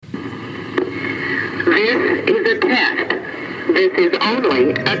This is a test. This is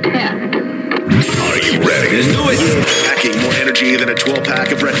only a test. Are you ready? Let's do it. Packing more energy than a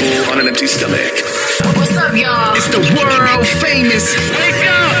 12-pack of Red Bull on an empty stomach. What's up, y'all? It's the world famous. Wake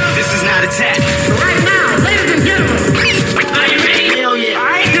up! This is not a test. Right now, ladies and gentlemen. Are you ready? Hell yeah. All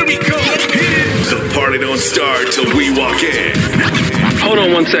right, here we go. The party don't start till we walk in. Hold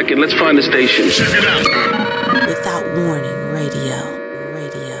on 1 second. Let's find the station. Check it out. Without warning, radio.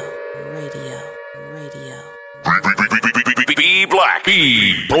 Be black.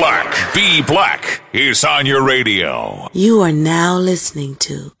 Be black. Be black is on your radio. You are now listening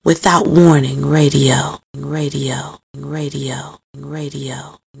to Without Warning Radio.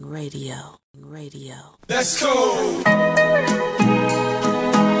 Let's go.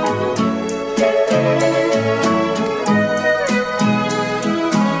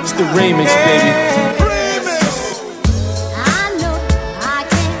 It's the remix, baby.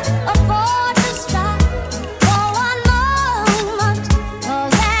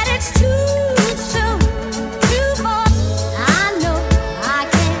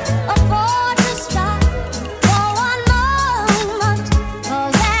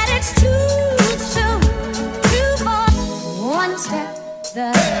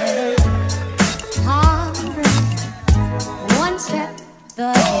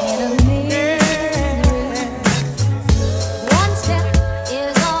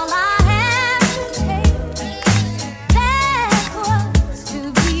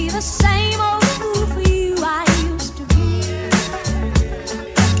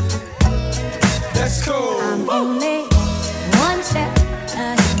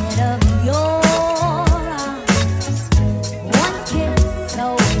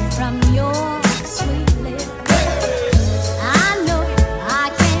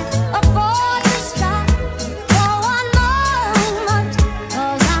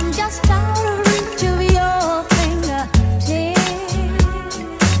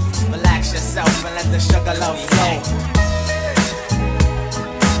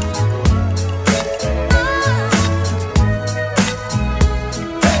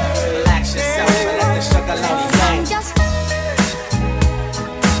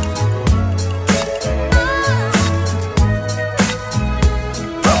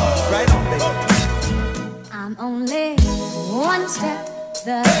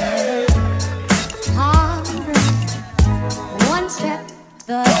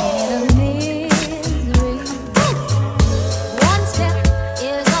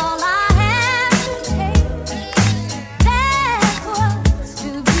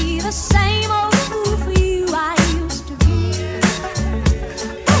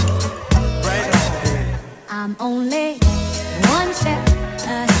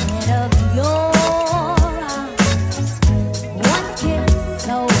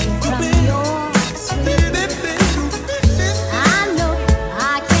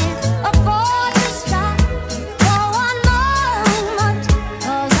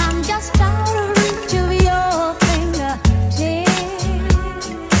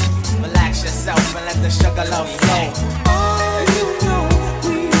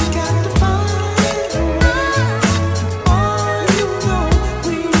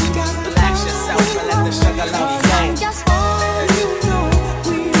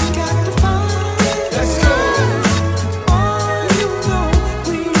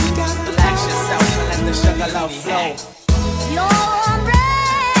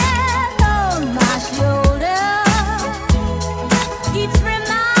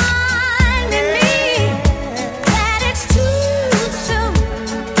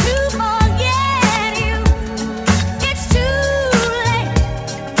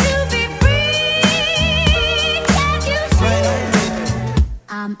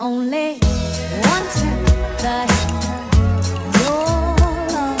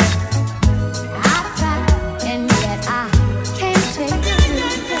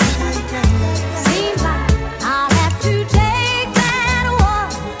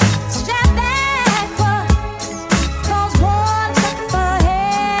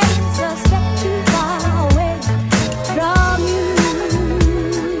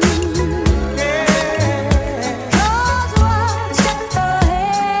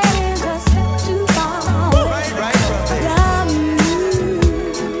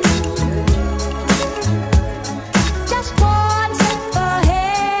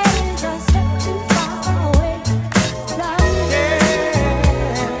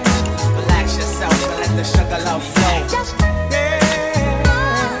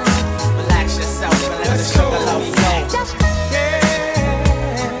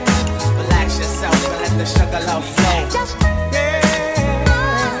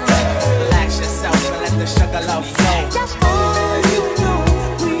 now flow.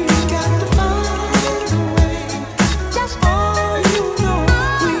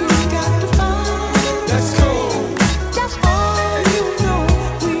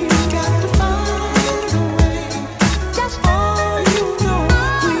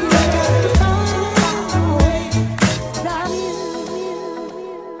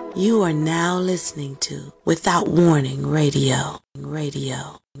 You are now listening to Without Warning Radio.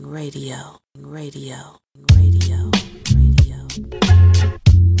 Radio.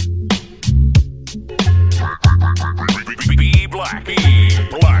 Be black.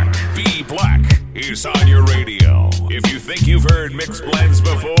 Be black is on your radio. If you think you've heard mixed blends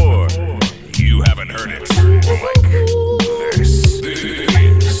before, you haven't heard it. Like this.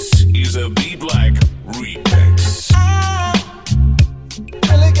 This is a Be Black remix.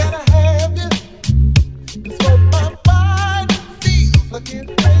 Really gotta have you. It's what my body feels like it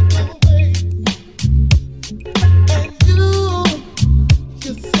ain't away. And you're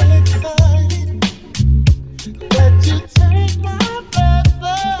so excited that you take my breath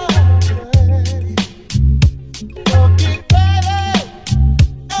away. Don't get ready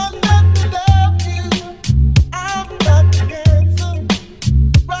and let me love you. I've got the answer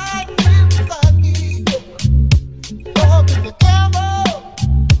right inside me. Love is a gamble.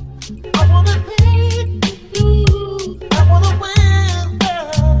 I wanna take you, I wanna win,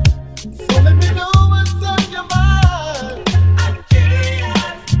 girl. So let me know what's on your mind. I'm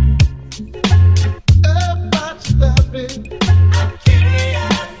curious about your loving. I'm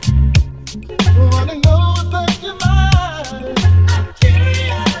curious, wanna know what's on your mind. I'm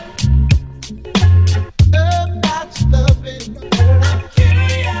curious about your loving. I'm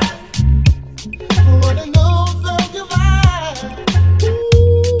curious, wanna know what's on your mind.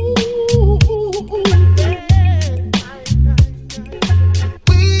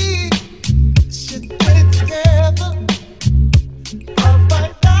 We should get it together. 'Cause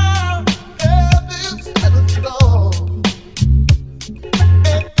right now, everything's gonna slow.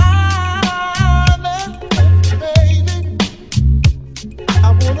 And I'm anticipating. I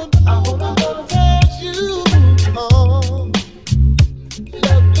wanna let you on.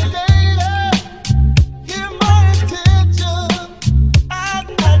 Lovely lady, hear my intention. I'd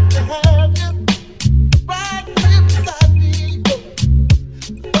like to have you right here beside me.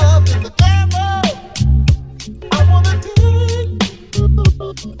 Love is a gamble. I wanna take you.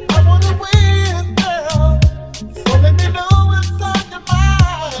 I wanna win, girl. So let me know what's on your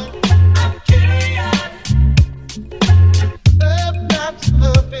mind. I'm curious about your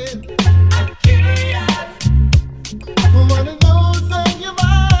loving. I'm curious. I wanna know what's on your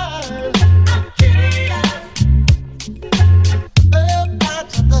mind. I'm curious about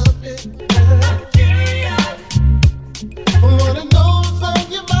your loving. I'm curious. I wanna know what's on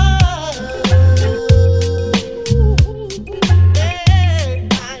your mind.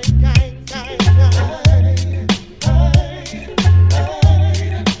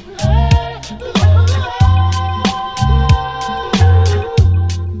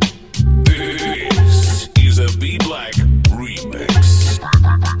 This is a Be Black remix.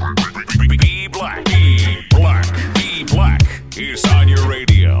 Be Black is on your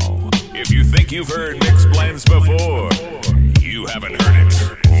radio. If you think you've heard mixed blends before, you haven't heard it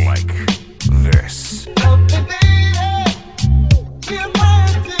like this. Lovely lady, hear my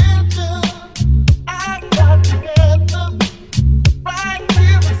intention. I got together right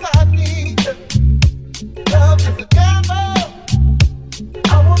here beside me. Love is a gamble.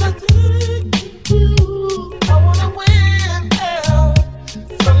 I wanna take you. I wanna win, girl.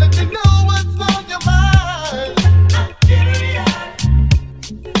 So let me know what's on your mind. I'm curious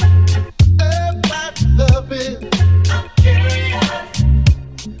about your loving. I'm curious.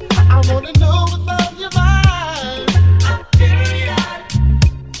 I wanna know what's on your mind. I'm curious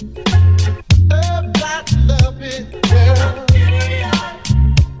about your loving, girl. I'm curious.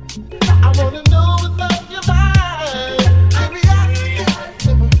 I wanna know what's on your mind. Curiosity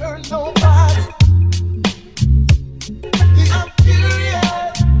never hurt nobody. Yeah, I'm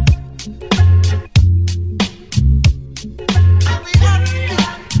curious. Curiosity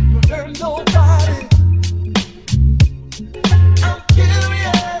never hurt nobody. I'm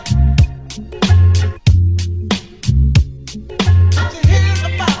curious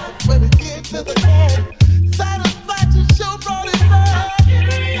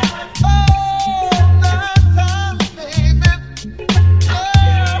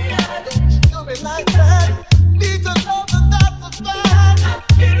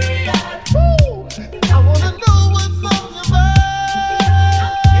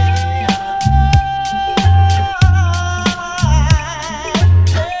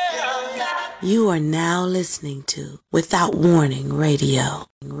You are now listening to Without Warning Radio.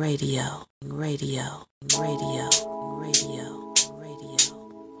 Radio.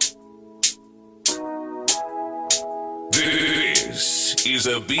 This is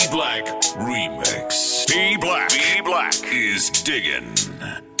a B Black remix. B Black is digging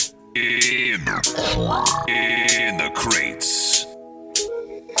in the crates.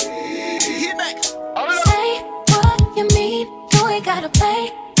 Say what you mean. You ain't gotta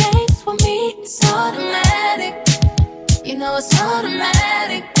play games with me. It's automatic. You know it's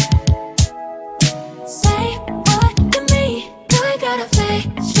automatic. Say what you mean. You ain't gotta fake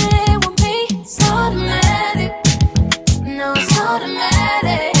shit with me. It's automatic. No, it's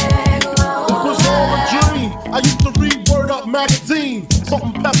automatic. It was all a dream. I used to read Word Up magazine. Salt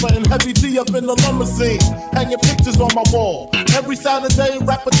and pepper and heavy D up in the limousine. Hanging pictures on my wall. Every Saturday,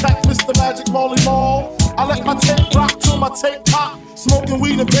 rap attack, Mr. Magic Molly Mall. I let my tape rock till my tape pop. Smoking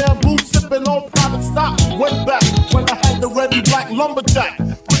weed and bamboo, sipping on private stock. Way back when I had the Ready Black lumberjack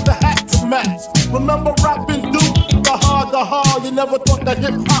with the hat to match. Remember rapping Duke? The hard. You never thought that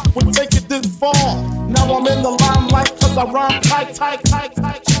hip hop would take it this far. Now I'm in the limelight cause I rhyme tight.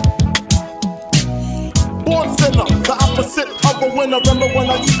 Born sinner, the opposite of a winner. Remember when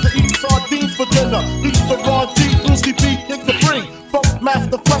I used to eat sardines for dinner? Used to raw G, Lucy B, Kick the Free. Funk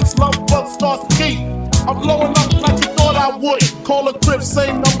Master Flex, Love Bug, Stars Key. I'm blowing up like you thought I would. Call a crib,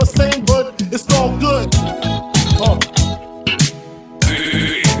 same number, same hood. It's all good.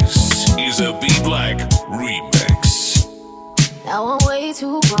 This is a B Black remix. Now I'm way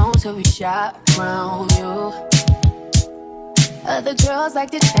too grown to be shy around you. Other girls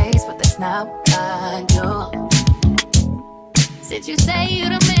like to chase, but that's not what I do. Since you say you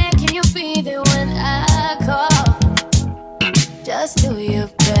the man, can you be there when I call? Just do your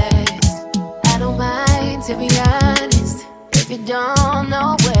best. I don't mind, to be honest. If you don't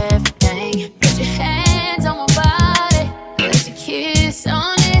know everything, put your hands on my body. Let your kiss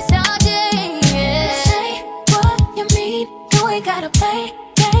on this all day. Yeah. Say what you mean. You ain't gotta play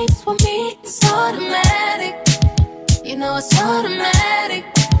games with me. It's automatic. You know it's automatic.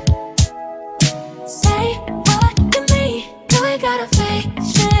 Say what you mean. You ain't gotta fake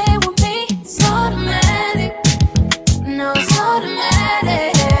shit with me. It's automatic. No, it's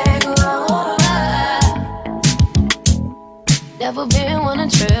automatic. Oh, never been on a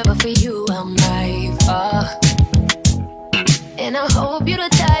trip, but for you I'm right. And I hope you're the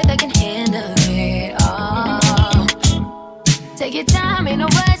type that can handle it all. Take your time, ain't no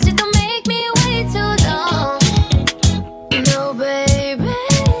rush, just don't make me wait too long. No, baby,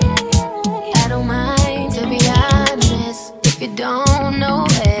 I don't mind, to be honest. If you don't know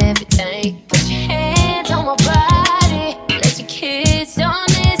everything, put your hands on my body. Let your kiss on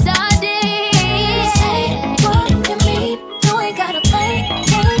this ID. Say what you mean. You ain't gotta play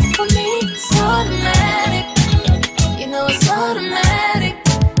games for me. It's automatic. You know it's automatic.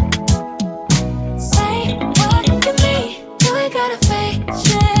 Say what you mean. You ain't gotta fake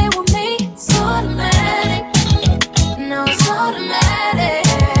shit with me. It's automatic. No, it's automatic.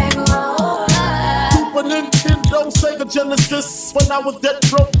 Oh, Super Nintendo, Sega Genesis. When I was dead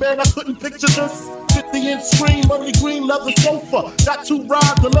broke, man, I couldn't picture this. 50-inch screen, money green leather sofa. Got 2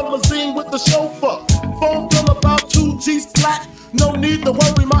 rides, the limousine with the chauffeur. Phone bill about 2 G's flat. No need to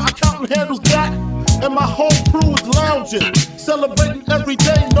worry, my accountant handles that. And my whole crew is lounging, celebrating every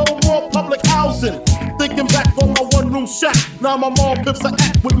day, no more public housing. Thinking back on my one-room shack. Now my mom pips a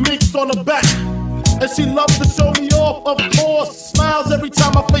act with minks on her back. And she loves to show me off, of course. Smiles every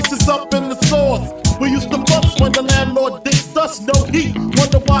time my face is up in the stores. We used to fuss when the landlord dissed us. No heat,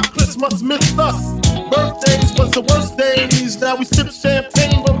 wonder why Christmas missed us. Birthdays was the worst days. Now we sip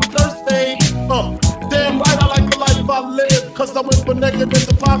champagne when we thirsty. Damn right, I like the life I live. Cause I went from negative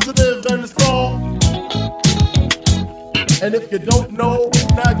to positive, and it's all. And if you don't know,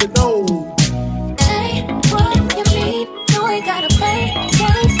 now you know. say what you mean. You ain't gotta play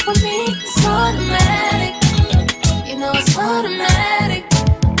games for me. It's automatic. You know it's automatic.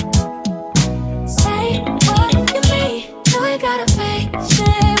 Say what you mean. You ain't gotta fake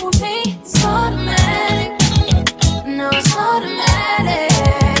shit with me. It's automatic. No, it's automatic.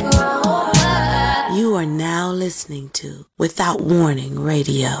 Oh, You are now listening to Without Warning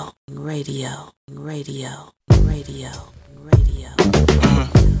Radio. Radio.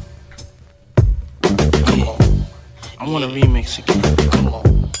 Come on. I want a remix again. Come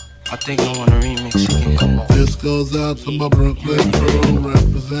on. I think I want a remix again. Come on. This goes out to my Brooklyn crew,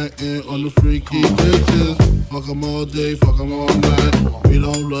 representing on the freaky bitches. Fuck 'em all day, fuck 'em all night. We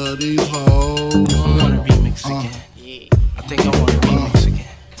don't love these hoes. I want a remix again. I think I want a remix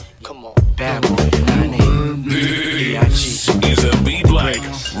again. Come on. Bad boy, 9-8. This is a B Black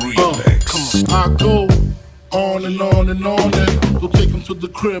remix. Come on. I go on and on and on and don't take them to the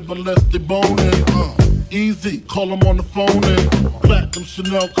crib unless they boning. Easy, call them on the phone and platinum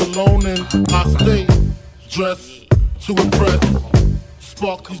Chanel cologne and I stay dressed to impress,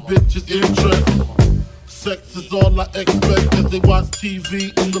 spark these bitches' interest. Sex is all I expect as they watch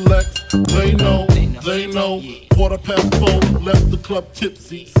TV in the Lex. They know, quarter past 4, left the club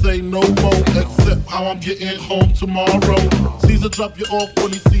tipsy, say no more, except how I'm getting home tomorrow. Caesar drop you off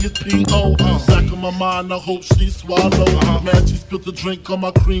when he see his P.O. Back of my mind, I hope she swallow. Man, she spilled the drink on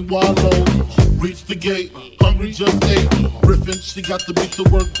my cream wallow. Reach the gate, hungry just ate. Riffin', she got to be to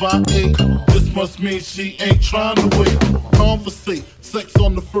work by 8. This must mean she ain't trying to wait. Conversate, sex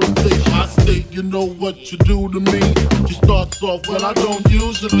on the first date. I state, you know what you do to me. She starts off, well, I don't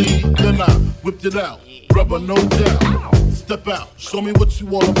usually. Then I whipped it out, rubber no doubt. Step out, show me what you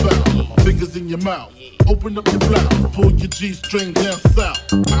all about. Fingers in your mouth, open up your blouse. Pull your G-string down south.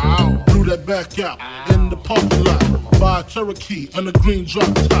 Ow, blew that back out in the parking lot. Buy a Cherokee and a green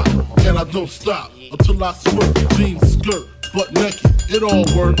drop top. And I don't stop until I squirt. Jeans, skirt, butt naked, it all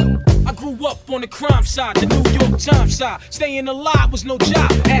worked. I grew up on the crime side, the New York Times side. Staying alive was no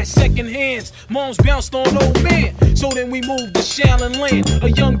job, had second hands. Moms bounced on old men, so then we moved to Shaolin Land.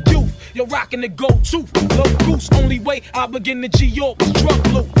 A young youth, you're rocking the gold tooth. Low goose, only way I begin to G-York was drug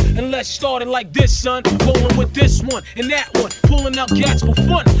loot. And let's start it like this, son. Rolling with this one and that one, pulling out gats for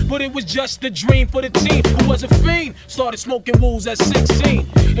fun. But it was just a dream for the team who was a fiend. Started smoking wools at 16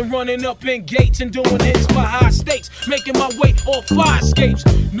 and running up in gates and doing hits for high stakes. Making my way off fire escapes.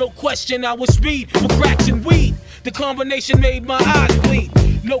 No question I was speed for cracks and weed. The combination made my eyes bleed.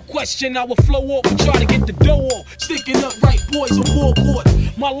 No question I would flow off and try to get the dough off. Sticking up right boys on war court.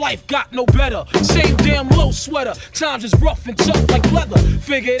 My life got no better. Same damn low sweater. Times is rough and tough like leather.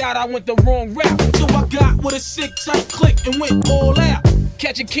 Figured out I went the wrong route. So I got with a sick tight click and went all out.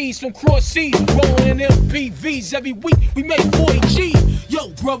 Catching keys from cross seas, rolling in MPVs. Every week we made 40 G's. Yo,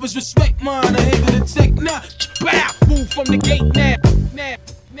 brothers, respect mine. I hate the tech now. Bow, move from the gate now.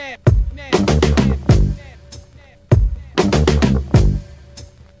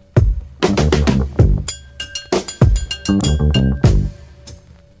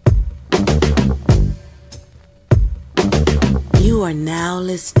 You are now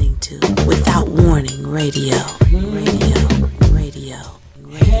listening to Without Warning Radio.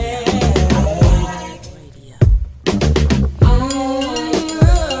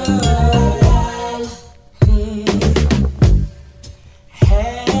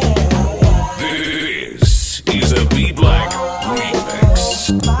 This is a B Black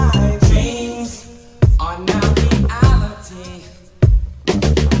remix. My dreams are now reality.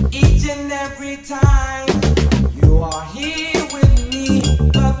 Each and every time you are here with me,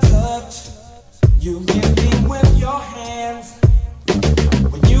 the touch you give me with your hands.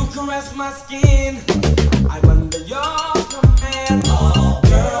 When you caress my skin, I'm under your command. Oh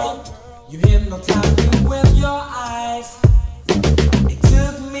girl, you hypnotize me with your eyes. It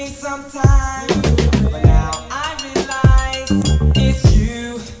took me some time, but now I realize it's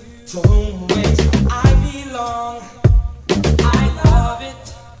you to whom which I belong. I love it.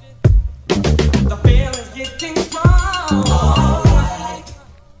 The feeling's getting strong. Alright.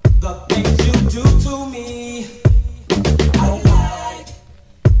 The things you do to me, I like.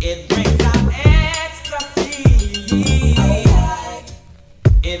 It brings out ecstasy. Alright.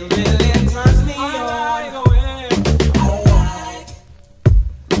 It really turns me on. I like.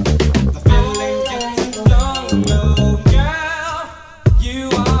 The feeling's getting strong. Oh, girl, you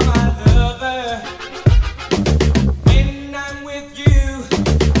are my lover. When I'm with you,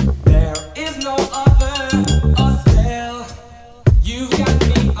 there is no other. A spell you got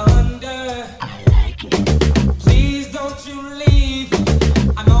me under. Please don't you leave.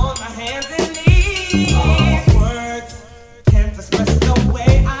 I'm on my hands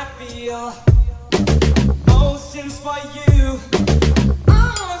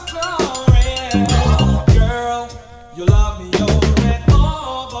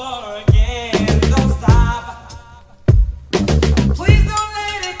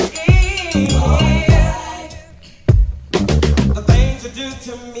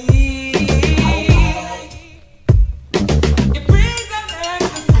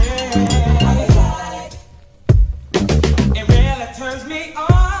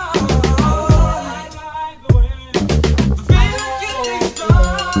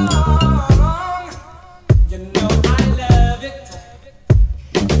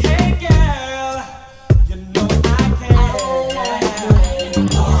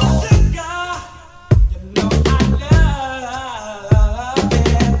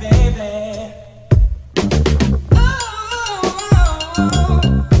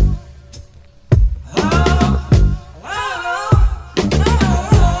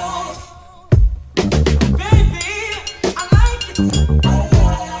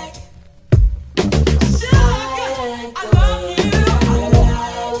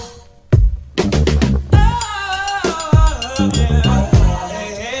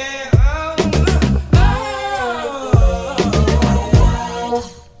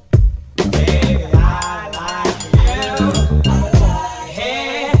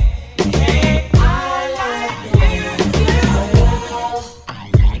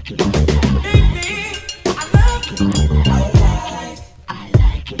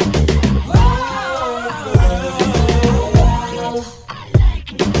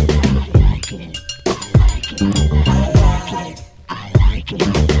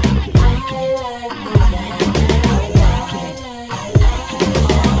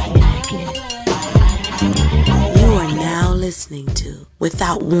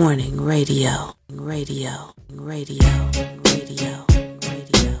Warning Radio. Radio. Radio. Radio.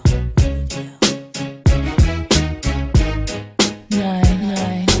 Radio.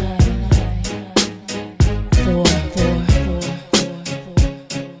 9 4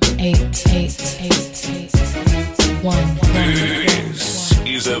 8 1. This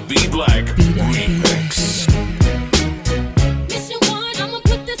is a B Black remix. Mission 1, I'ma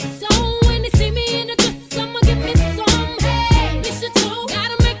put this on. When they see me in the dress, I'ma give me some. Hey, Mission 2,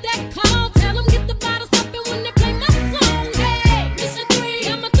 gotta make that call. Tell them get the bottles poppin' when they play my song. Hey, Mission 3,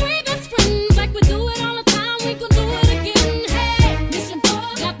 got my 3 best friends. Like we do it all the time, we gon' do it again. Hey, Mission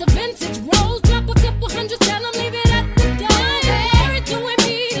 4, got the vintage rolls. Drop a couple hundred, tell them leave it at the door. Hey, it's doing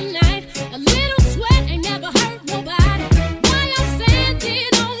me tonight. A little sweat ain't never hurt nobody. Why y'all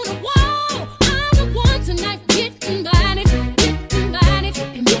standing on the wall? I'm the one tonight getting body, getting body,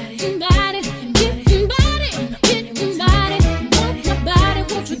 and getting body, and getting body, getting body. Want my body,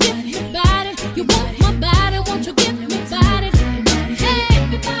 won't you get me body? You want my body, won't you get me body? Hey,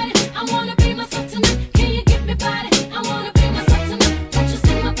 everybody, I wanna be myself tonight. Can you get me body? I wanna be myself tonight. Don't you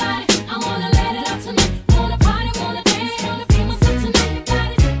see my body? I wanna let it out tonight. Wanna party, wanna dance, wanna be myself tonight.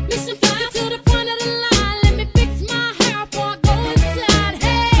 Body, Mission 5 to the front of the line. Let me fix my hair before I go inside.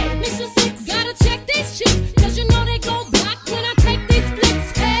 Hey, Mission 6, gotta check these chicks, 'cause you know they go black when I take these flicks.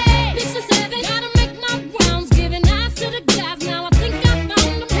 Hey, Mission 7, gotta make my rounds, giving eyes to the guys. Now I think I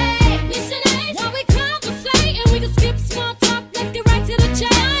found them. Hey, Mission 8, while we conversate and we can skip small talk, let's get right to the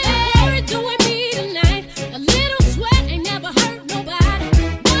chase. Hey, it's doing me tonight. A little sweat ain't never hurt nobody.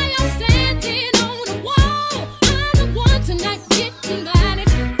 Why y'all standing on the wall? I'm the one tonight getting body,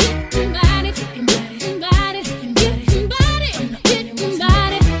 getting body, and getting body, and getting body, and getting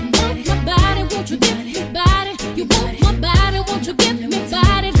body. Want my body, won't you get me body? You want my body, won't you get me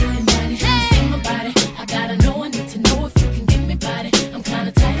body? Hey, my body, I gotta know, I need to know if you can get me body. I'm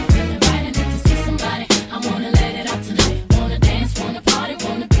kinda tired of feeling right, I need to see somebody. I wanna let it out tonight. Wanna dance, wanna party,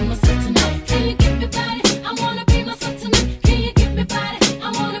 wanna be myself tonight. Can you get me body? I wanna be myself tonight. Can you get me body? I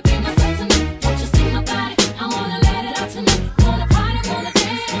wanna be myself tonight. Don't you see my body? I wanna let it out tonight. Wanna party, wanna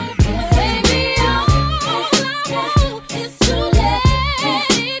dance, wanna be myself. Baby, all I want is to let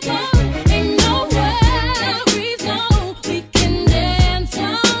it go. Ain't no worries, no, we can dance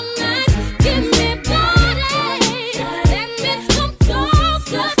all night. Give me body, let me come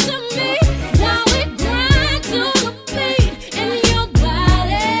closer to me. While we grind to the beat in your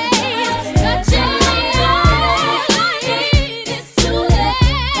body. Touching me, all I need is to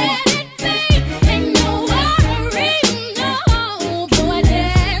let it be. Ain't no worries, no, boy,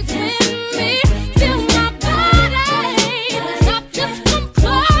 dance with me. Feel my body, stop, just come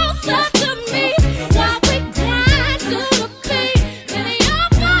closer to me. While we grind to the beat in your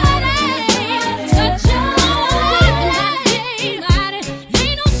body. Touch your body,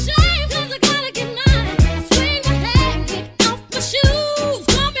 ain't no shame, 'cause I gotta get mine. I swing my head, get off my shoes.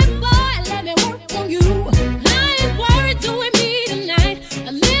 Come here, boy, let me work on you. I ain't worried doing me tonight.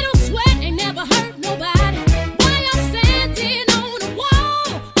 A little sweat ain't never hurt nobody. Why y'all standing on the wall?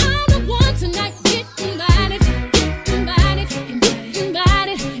 I'm the one tonight getting body, getting body, and getting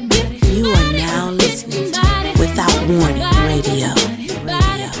body, and getting You are now listening to Without Warning Radio.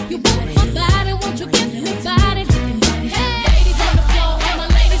 you want my body, won't you get me body? Hey, ladies on the floor, all my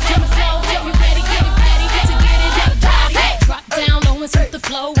ladies on the floor. If you ready, get it ready, get to get it out, body. Drop down low and sweep the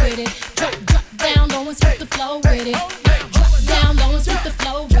flow with it. Drop down low and sweep the flow with it. Drop down low and sweep the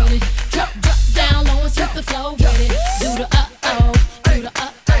flow with it. Drop down low and sweep the flow with it. Do the uh-oh, do the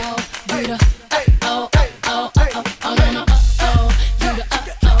uh-oh, do the uh-oh, uh-oh, uh-oh, oh no no uh-oh, do the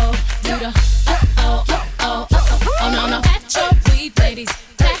uh-oh, do the uh-oh, uh-oh, uh-oh, oh no no. Pat your weave, ladies,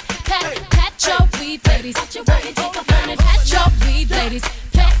 pat your weave, ladies. Pat your weave, pat your weave, ladies.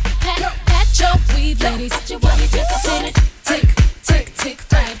 Pat your weave, ladies. Tick, tick, tick,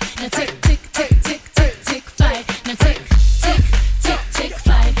 fight. Now tick, tick, tick, tick, tick, tick, fight. Now tick, tick, tick, tick,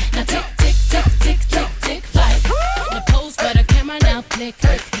 fight. Now tick, tick, tick, tick, tick, tick, fight. Now pose for the camera, now flick,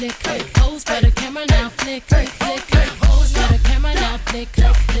 flick, flick, flick. Pose for the camera, now flick, flick, flick, flick. Pose for the camera, now flick,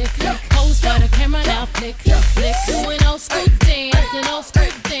 flick, flick, flick. Pose for the camera, now flick, flick, flick. Doing old school dance and old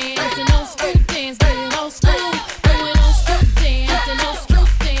school dance and old school dance, getting old school. Doing old school dance and old school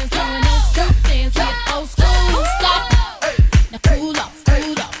dance, doing old school dance, get old school. Stop. Now cool off,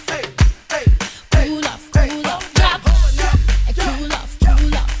 cool off, cool off, cool off. Drop. And cool off,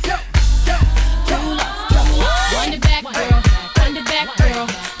 cool off, cool off, cool off. Wind it back, girl. Wind it back, girl.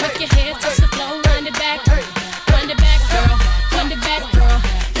 Make your head touch the floor. Wind it back, wind it back, girl. Wind it back, girl.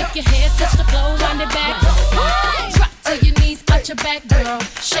 Make your head touch the floor. Wind it back. Drop to your knees, out your back, girl.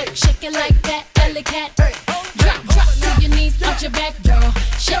 Shake, shake it like that, alley cat. Drop to your knees, out your back, girl.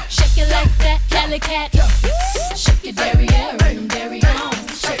 alley cat. Shake your derriere, and dairy on.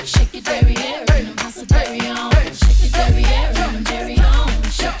 Shake your derriere, and hustle dairy on. Shake your derriere, and dairy on.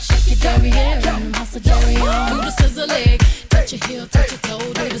 Shake your derriere, and hustle dairy on. Do the scissor leg, touch your heel, touch your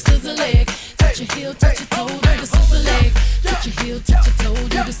toe. Do the scissor leg, touch your heel, touch your toe. Do the scissor leg, touch your heel, touch your toe.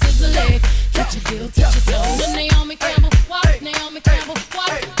 Do the scissor leg, touch your heel, touch your toe. Do Naomi Campbell, walk, Naomi Campbell,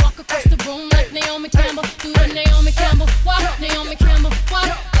 walk. Walk across the room like Naomi Campbell. Do the Naomi Campbell, walk, Naomi Campbell,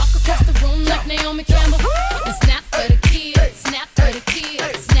 walk. Walk across the room like Naomi Campbell. And snap for the kids, snap for the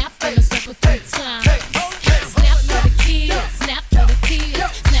kids, snap in a circle 3 times. Snap for the kids, snap for the kids,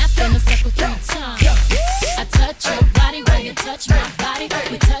 snap in a circle 3 times. I touch your body while you touch my body.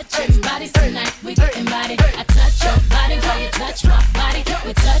 We touch everybody's tonight, we getting body. I touch your body while you touch my body.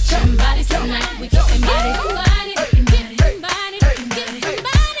 We touch everybody's tonight, we getting body. Body, body, body, body,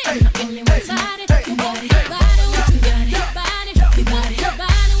 body. I'm the only one tired. Body, body, body, body, body, body.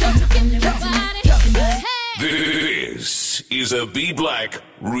 I'm the only one tired. This is a B Black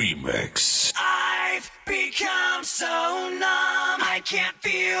remix. I've become so numb, I can't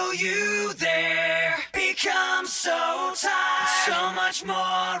feel you there. Become so tired, so much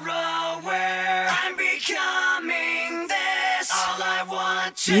more aware. I'm becoming this. All I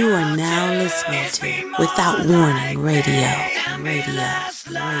want to You are now listening to Without Warning Radio. Radio.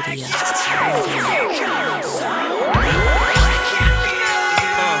 Radio. become so numb, I can't feel you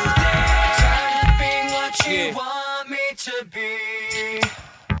there. Tired of being what you want me to be.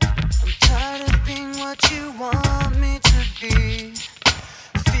 I'm tired of being what you want me to be.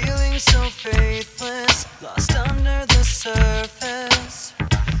 Feeling so faithless, lost under the surface.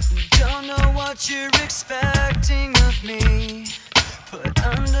 Don't know what you're expecting of me. Put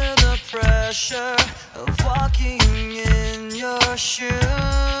under the pressure of walking in your shoes.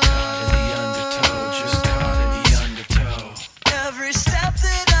 Caught in the undertow, just caught in the undertow. Every step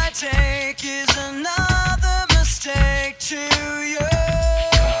that I take is another mistake to you.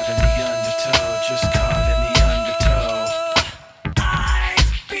 Caught in the undertow, just caught in the undertow.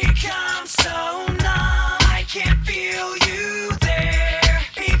 I've become so numb, I can't feel you there.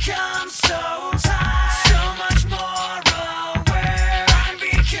 Become so tired, so much more aware. I'm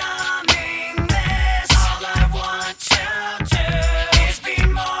becoming this. All I want to do is be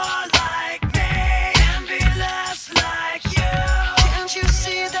more like me and be less like you. Can't you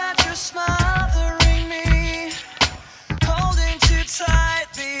see that you're smothering me? Holding too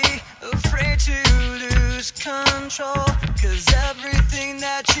tightly, afraid to lose control. 'Cause everything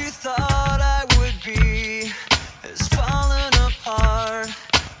that you thought I would be has fallen apart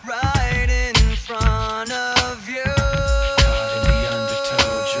right in front of you. Caught in the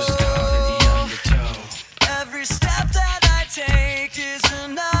undertow, just caught in the undertow. Every step that I take is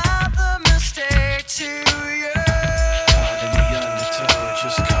another mistake to you. Caught in the undertow,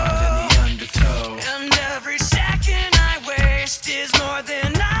 just caught in the undertow. And every second I waste is more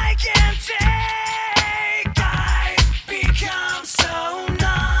than I can take. I've become so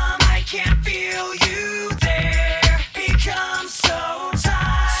numb, I can't feel you there. Become so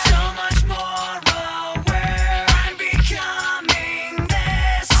tired, so much more aware. I'm becoming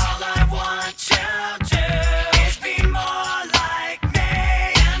this. All I want to do is be more like me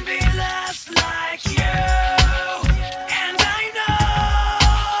and be less like you. And I know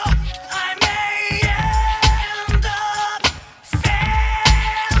I may end up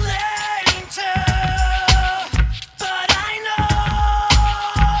failing too, but I know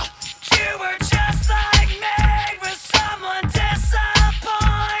you were just like me, with someone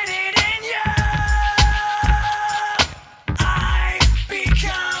disappointed in you. I've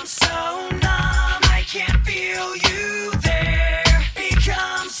become so numb, I can't feel you there.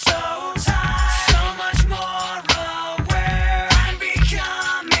 Become so tired, so much more aware. I'm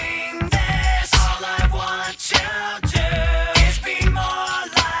becoming this. All I want to do is be more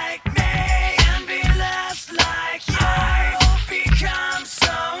like me and be less like you. I've become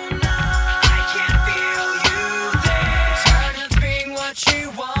so numb, I can't feel you there. Tired of being what you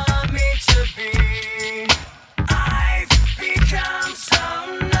want me to be. I've become so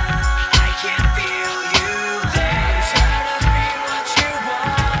numb, I can't feel you there. Tired of being what you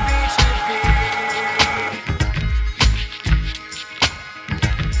want me to be.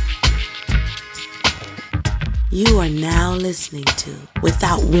 You are now listening to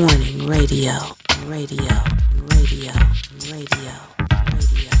Without Warning Radio. Radio. Radio. Radio. Radio.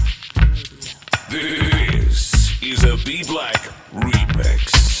 This is a B Black remix.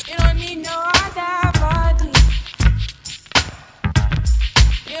 You don't need no other body.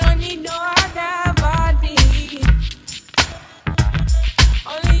 You don't need no other body.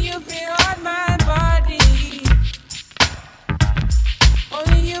 Only you feel on my body.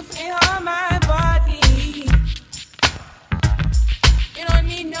 Only you feel on my body.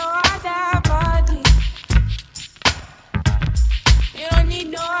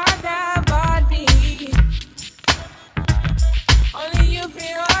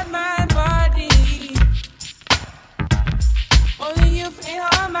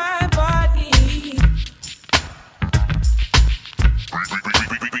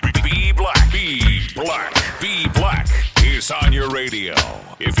 your radio.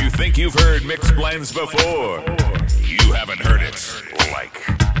 If you think you've heard mixed blends before, you haven't heard it like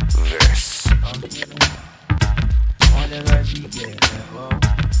this.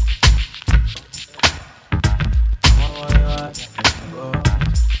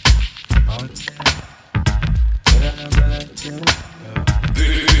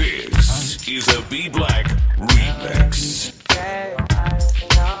 This is a B Black remix.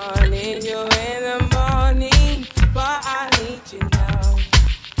 I need you in the morning, but I need you now.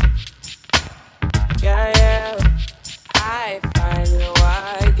 Yeah, I find you,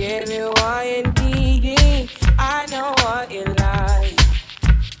 I give you what you need. I know what you like.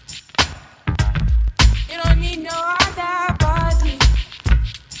 You don't need no other body.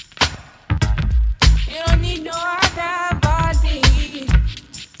 You don't need no other body.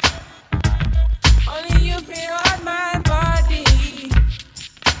 Only you feel on my body.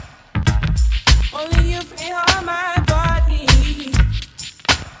 Only you feel on my body.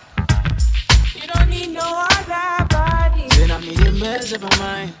 You don't need no other body. Then I made it mess up my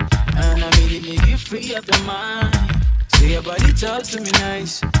mind, and I made it make you free up the mind. Say your body talk to me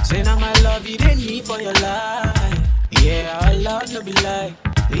nice. Say now my love you didn't need for your life. Yeah, our love no be like.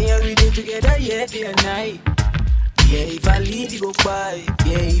 Yeah, we did together, yeah, day and night. Yeah, if I leave, you go by.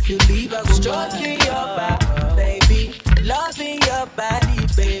 Yeah, if you leave, I go stroking your back, baby. Loving your body,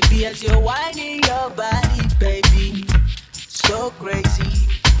 baby. As you're whining your body, baby. So crazy.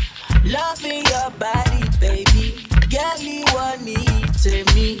 Loving your body, baby. Get me what needs to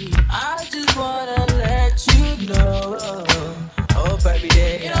me. I just wanna let you know. Oh, baby,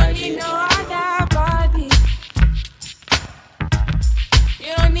 day. You don't need no other body.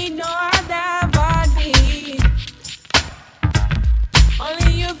 You don't need no other body.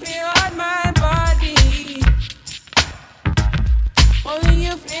 Only you feel on my body. Only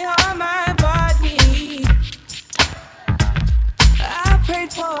you feel on my body. I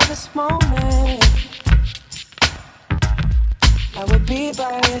prayed for this moment. I would be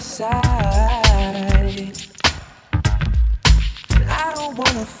by your side. But I don't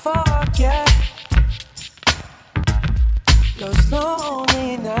wanna forget those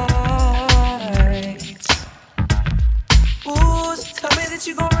lonely nights. Ooh, so tell me that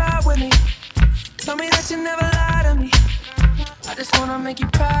you gon' ride with me. Tell me that you never lie to me. I just wanna make you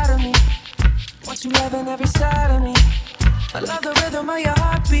proud of me. Want you loving every side of me. I love the rhythm of your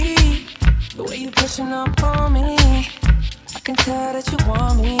heartbeat. The way you pushing up on me. I can tell that you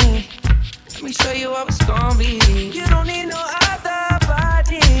want me. Let me show you how it's gon' be. You don't need no other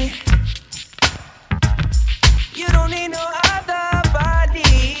body. You don't need no other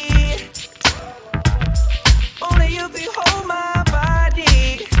body. Only you behold my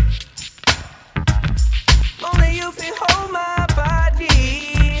body. Only you behold my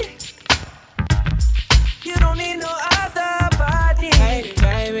body. You don't need no other body. Hey,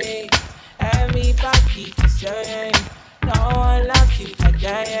 baby, everybody the same. No one loves you like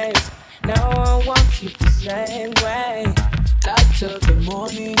this. No one wants you the same way. Like till the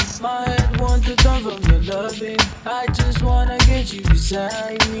morning, my head wants to come from your loving. I just wanna get you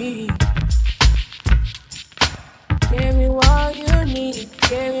beside me. Give me all you need.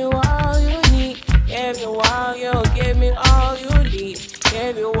 Give me all you need. Give me all you. Give me all you need.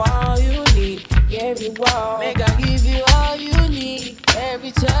 Give me all you need. Give me all. Make I give you all you need.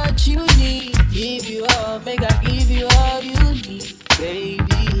 Every touch you need. Give you all. Make I give you all you need,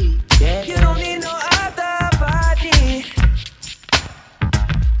 baby. Yeah. You don't need no other body.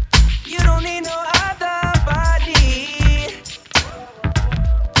 You don't need no other body.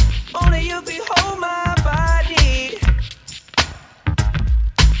 Only you behold my body.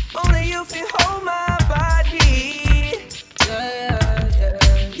 Only you behold my body. Yeah,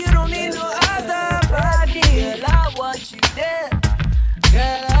 yeah. You don't need no other body. Girl, I want you there.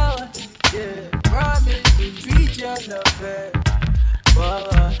 Girl, I want you there. Promise to treat your love.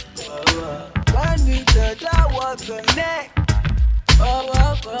 When we touch, I walk connect.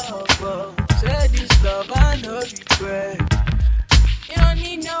 Say this love, I know regret. You don't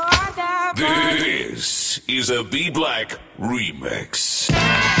need no other body. This is a B Black remix.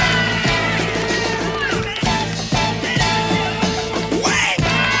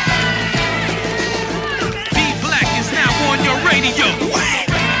 B Black is now on your radio.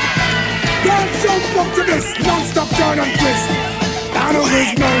 Don't jump up to this non-stop turn and twist. I know His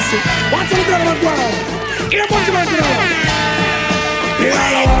mercy. Watch out, the ground. Here, bunch of men. Me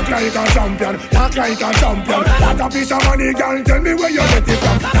all walk like a champion, talk like a champion. What a piece of money, girl, tell me where you get it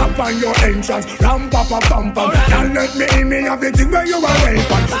from. Tap on your entrance, ram pa pa pam pam. Can't let me in, me have the thing where you are waiting.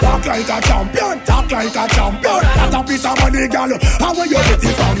 Walk like a champion, talk like a champion. What a piece of money, girl, how where you get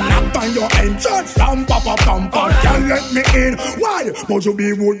it from? Tap on your entrance, ram pa pa pam pam. Can't let me in, why? But you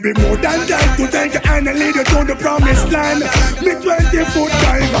would be more than glad to take your hand and lead you to the promised land. Me 20-foot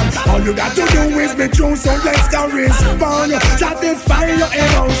diver, all you got to do is be true, so let's go respond. Satisfy your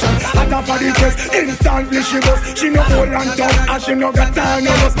emotion. At for the press, instantly she goes. She no hold and tough, and she no got time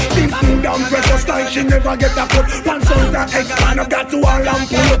no rust. Skin smooth and precious like she never get a cut. One son that expand up that to all and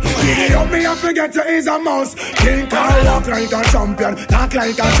pull up. Giddy up me and forget you is a mouse. King car walk like a champion, talk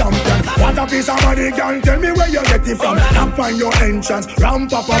like a champion. What a piece of money, girl, tell me where you get it from. Tap on your entrance, ram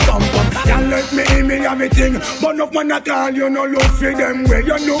pa pa pam pam. Can't let me in, me have a thing. But no man I call you, no look for them way.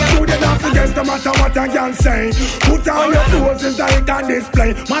 You look good enough against no matter what I can say. Put on your poses like a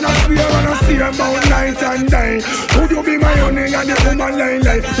display. Man I swear and I steer about night and day. Would you be my honey and the woman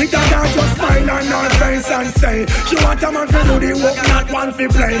lay? We can't just smile on her face and say she want a man to do the work, not one to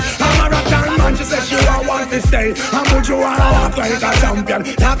play. A marathon man, she says she want one to stay. And would you wanna walk like a champion,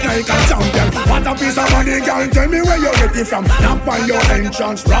 talk like a champion? What a piece of money, girl, tell me where you get it from. Tap on your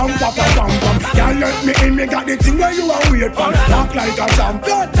entrance, ram pa pa pam pam. Can't let me in, me got the thing where you are wait for. Talk like a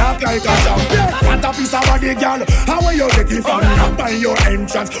champion, talk like a champion. What a piece of money, girl, how where you get it from? Tap on your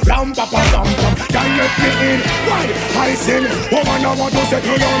entrance, ram pa pa pam pam. Can't let me in, why? I sing, woman I want to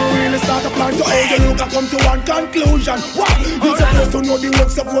settle down, really start a plan to hold the look. I come to one conclusion. What? You supposed to know the work,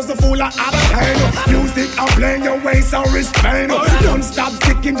 supposed to full of action. Music and playing your waist and wristband. Don't stop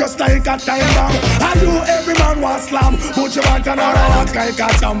ticking just like a time bomb. I know every man wants slam, but you want another walk like a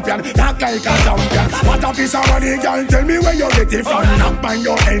champion, talk like a champion. What a piece of money, girl, tell me where you get it from. Knock on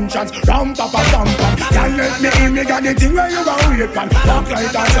your entrance, ram pa pa pam pam. Can't let me in, me got the thing where you gon' wait for. Walk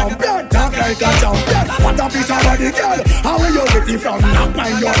like a champion, talk like a champion. What a piece of money, girl, how will you get it from? Knock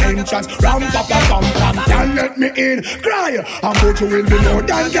on your entrance, ram pa pa pam pam. Can't let me in, cry, and but you will be more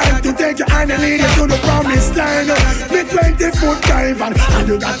than glad to take your hand and lead you to the promised land. Me 20-foot dive and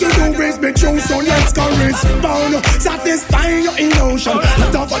you got to do is be true, so let's go respond. Satisfy your emotion.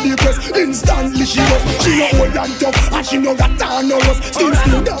 At for the press, instantly she goes. She no old and tough, and she no got time no rust. Skin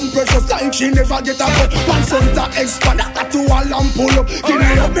smooth and precious like she never get a cut. One son to expand, that to all and pull up. Give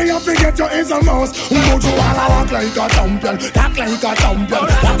me up, me and forget you is a mouse. But you wanna walk like a champion, talk like a champion.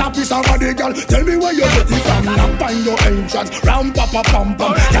 What a piece of body, girl, tell me where you get it from. Knock on your entrance, ram pa pa pam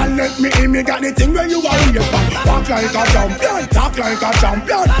pam. Can't let me in, me got the thing where you are wait for. Walk like a champion, talk like a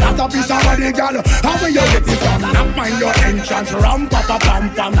champion. What a piece of body, girl, how will you get it from? Knock on your entrance, ram pa pa pam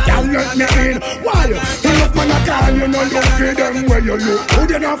pam. Can't let me in, why? You look man I call you, no look for them where you look. Who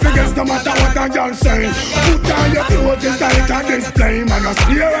did not forget no matter what a girl say. Put on your clothes, it's like a display. Man I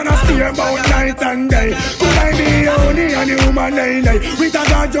steer about night and day. Could I be only a human lady? With a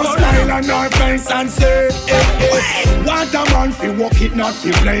girl just smile on her face and say, want a man fi walk it, not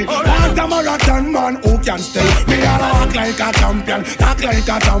fi play. Want a marathon man who can stay. Me all walk like a champion, talk like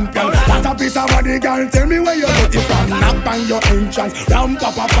a champion. What a piece of body, girl, tell me where you get it from. Knock on your entrance, ram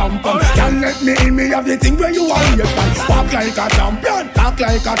pa pa pam pam. Can't let me in, me have the thing where you are wait for. Walk like a champion, talk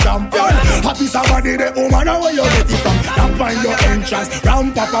like a champion. A piece of body, the woman, where you get it from. Knock on your entrance,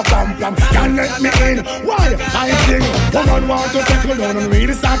 ram pa pa pam pam. Can't let me in, why? I think woman want to settle down and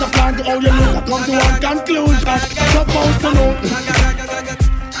really start a plan to how you look. I come to one conclusion, supposed to know.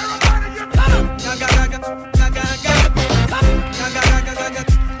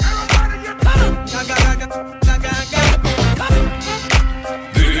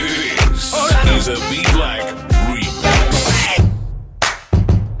 This is a B-Black remix.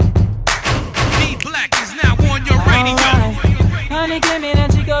 B-Black is now on your radio. Honey came in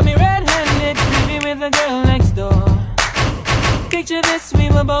and she got me red-handed, creepy with the girl next door. Picture this, we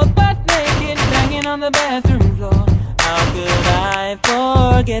were both butt naked, banging on the bathroom floor. How could I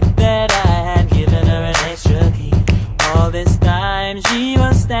forget that I had given her an extra key? All this time she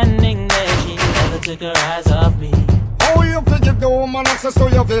was standing there, she never took her eyes off me. How you forgive the woman access to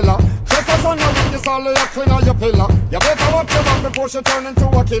your villa? Trespass on your witness, all of your clean on your pillar. You better watch your back before she turn into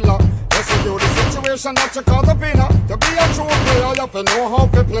a killer. Yes, you do the situation that you call the winner. To be a true player, you have to know how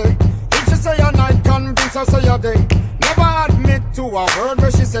to play. If she say a night, convince her say a day. Never admit to a word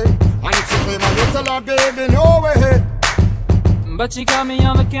where she say. And if she claim her, you tell her, baby, no way. But she caught me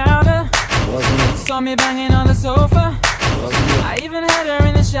on the counter, saw me banging on the sofa. I even had her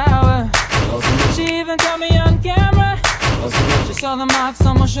in the shower. She even caught me on camera. She saw the marks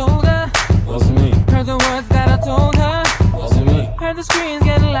on my shoulder. Heard the words that I told her. Heard the screams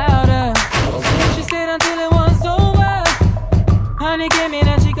getting louder. She stayed until it was over. Honey Honey came in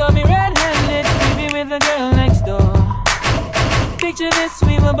and she caught me red-handed, creepy with the girl next door. Picture this,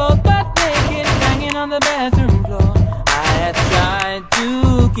 we were both butt naked, banging on the bathroom floor. I had tried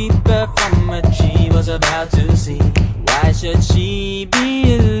to keep her from what she was about to see. Why should she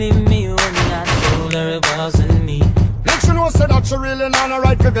believe me when I told her it wasn't me? Make sure you know say that she really not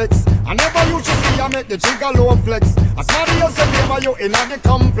right for vex. I never used to see her make the jigger low flex. As somebody else say favor you in the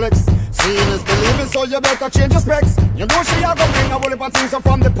complex. Seeing is believing, so you better change your specs. You know she a go bring a whole heap of things up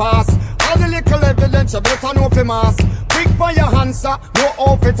from the past. All the little evidence you better know for mass. Quick for your answer, no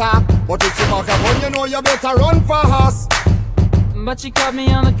off it up. But if she back up on you know you better run fast. But she caught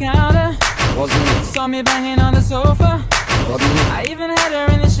me on the counter. Wasn't it? Saw me banging on the sofa. Wasn't it? I even had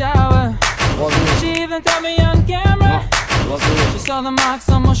her in the shower. Wasn't it? She even caught me on camera. Wasn't it? She saw the marks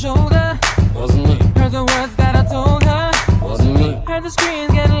on my shoulder. Wasn't it? Heard the words that I told her. Wasn't it? Heard the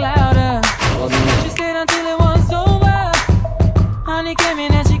screams getting louder. Wasn't it? She stayed until it was over. Honey came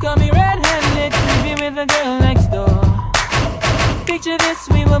in and she caught me red-handed, creepy with the girl next door. Picture this,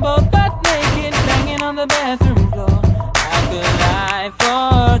 we were both butt naked, banging on the bathroom floor. How could I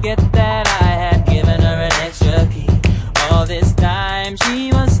forget that I had given her an extra key? All this time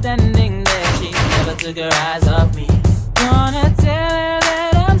she was standing there, she never took her eyes off me. Gonna tell her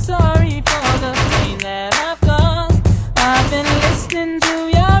that I'm sorry for the pain that I've caused. I've been listening to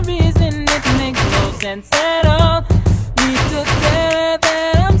your reason, it makes no sense at all. Need to tell her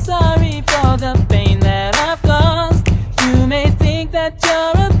that I'm sorry for the pain that I've caused. You may think that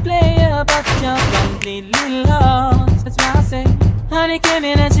you're a player, but you're completely lost. That's why I say, honey came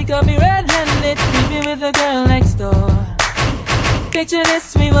in and she caught me red-handed, creepy with the girl next door. Picture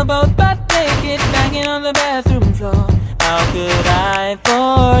this, we were both butt naked, banging on the bathroom floor. How could I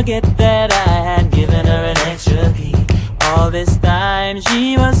forget that I had given her an extra key? All this time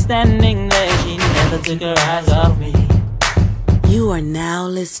she was standing there, she never took her eyes off me. You are now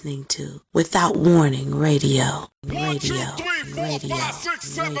listening to Without Warning Radio. Radio.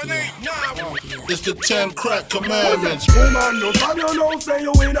 It's the 10 crack commandments. Woman, no time you know, say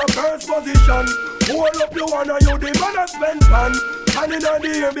you in a first position. Hold up your one and you the man a spend pan. And in the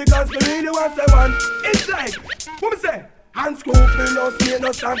air because me really want to one. It's like, what me say? Unscrupulous, me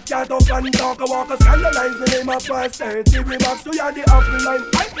no stand cat up and talk a walk a scandalize the name of posterity. Remarks to you the apple line.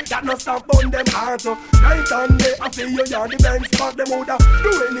 I that no stop on them heart. Night and day I feel you the best spot. Them woulda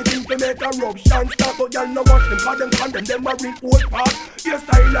do anything to make a eruption stop. But y'all know what them call them condemn them a real old part. Your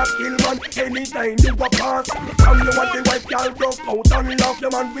style of kill man anytime you a pass. From you what the white girl broke out and love you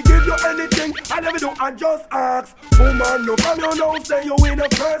man. We give you anything I never do I just ask. Woman no from you now say you in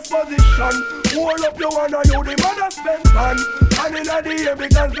the first position. Hold up your one and you the man a spend. And in the air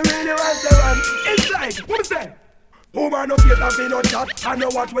because we really want to run. It's like, what me say? Woman no get up in no chat. I know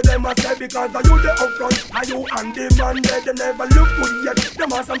what with them I say because are you the upfront? Are you and the man there? They never look good yet.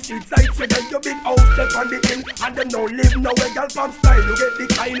 Them are some street sides so then you big house step on the hill. And them no live nowhere. Girl from style you get the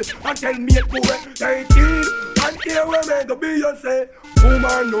kind. And tell me it go 13. And here we make a Beyonce.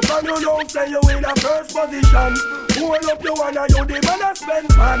 Woman no man you know say you in a first position. Hold up your one and you the man a spend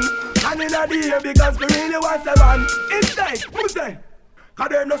man. And in the air because we really want to run. It's like, what me say? Cause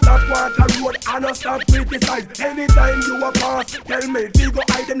they no stop walk a road and no stop criticize. Anytime you a pass, tell me if you go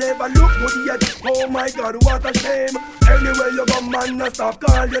hide them never look good yet. Oh my God, what a shame. Anywhere you go man, no stop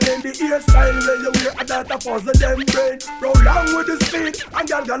call your name. The hairstyle where you wear that a puzzle them brain. Roll on with the speed and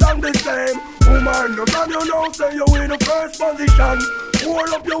girl go along the same. Woman, no man you know say you in the first position. Hold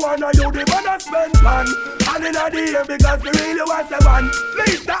up your one and you the man a spend man. And in the air because we really want to run.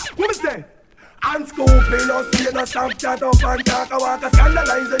 Lisa, what me say? Unscrupulous, you no stop chat up and talk a walk a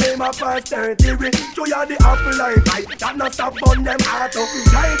scandalize the name of posterity. We show you the apple line, I that no stop on them heart.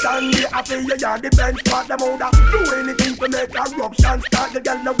 Night and day I feel you the bench spot. Them out do anything to make a eruption start. The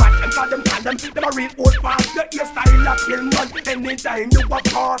girl no watch them cause them a real old fast. The hairstyle a kill man anytime you a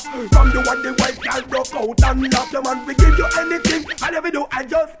pass. From the one the white girl broke out and love you man. We give you anything I never do I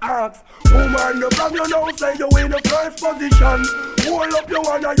just ask. Woman no from you know say you in the first position. Hold up your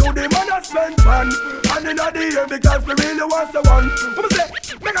one and you the man a spend. And in the air because we really want the one. What me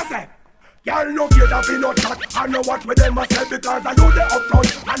say? Make I say. Y'all no get up in no chat. I know what with them I say because I do the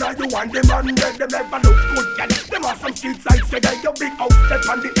upfront. And I do want them and them never look good yet. Them are some street sides so they your big house step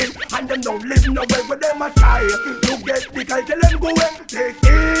on the hill. And them don't live nowhere with them a try. You get the guy tell them go away. Take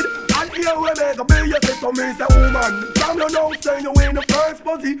it. And here we make a Beyonce so me say woman. From you now say you in the first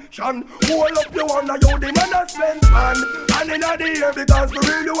position. Hold up your one and you the man a spend man. And in the air because we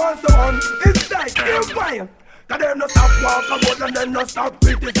really want the one. It's like you're fine. Cause them no stop walk a road and them no stop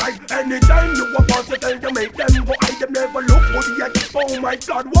criticize. Anytime you a boss, you tell you make them go hide. Them never look good yet. Oh my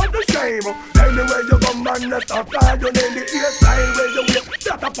God, what a shame. Anyway you come and no stop. Cause you nail the hairstyle where you wear.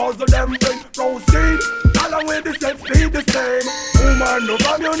 That a puzzle them bring. Proceed, along with the set speed the same. Woman, no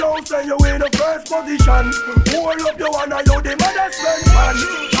from you know, say you in the first position. Hold up your one and you the maddest friend man.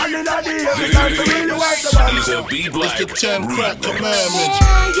 And in the every time to really work the man. It's the 10 crack commandments.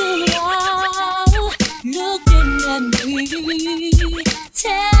 There you are, looking at me.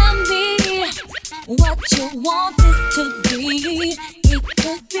 Tell me what you want this to be. It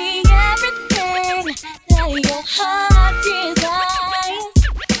could be everything that your heart desires.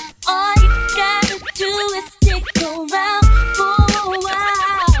 All you gotta do is stick around for a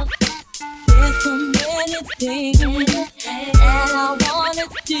while. There's so many things that I wanna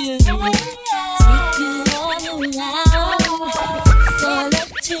do. Take you all around. It's all up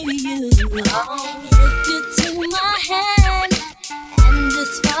to you. If you take my hand and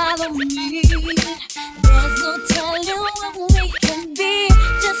just follow me, there's no telling what we can be.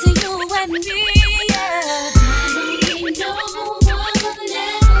 Just you and me. Yeah. I don't need no one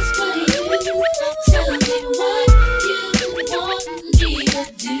else but you. Tell me what you want me to do. Tell me what you want me to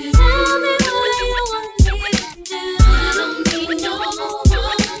do. I don't need no one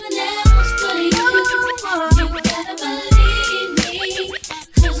else but you. You gotta believe me,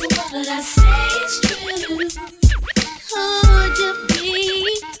 'cause what I say is true. Could you be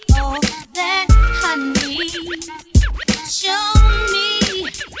all that I need? Show me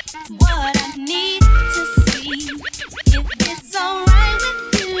what I need to see. If it's alright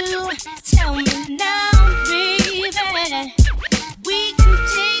with you, tell me now, baby. We can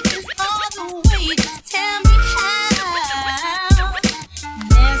take this all the way. Just tell me how.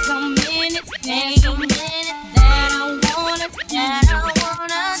 There's so many things that I wanna do.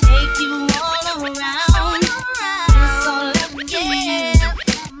 Take you all around. It's all up to you.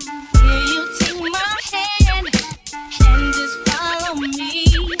 Here you take my hand and just follow me.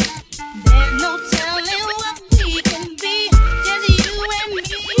 There's no telling what we can be, just you and me.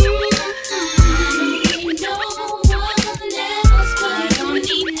 I don't need no one else, but I don't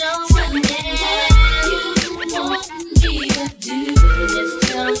need no one else. You want me to do, just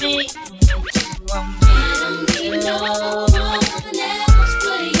tell me what you want me to do. I don't need no one else,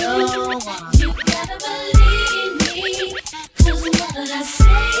 but you gotta believe me, 'cause what I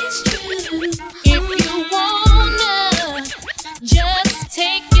say is true. If you wanna just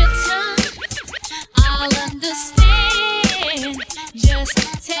take your time, I'll understand. Just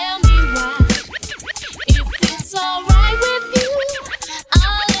tell me why. If it's alright with you,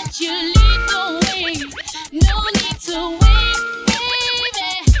 I'll let you lead the way. No need to wait, baby.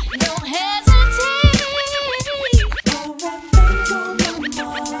 Don't hesitate.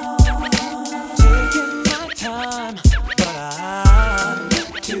 Taking my time, but I'm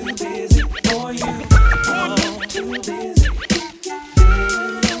too busy for you. I'm too busy.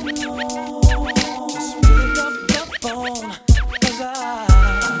 Just pick up the phone, 'cause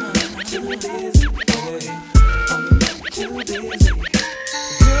I'm too busy for you. I'm too busy.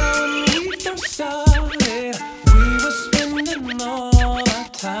 Girl, when we first started, we were spending all our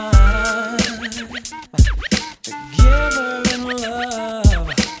time together in love.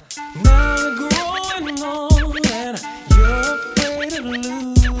 Now we're growing old and you're afraid of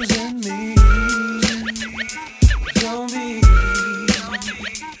losing me. Don't be.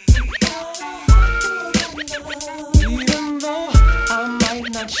 Even though I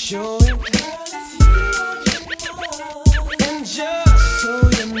might not show it, and just so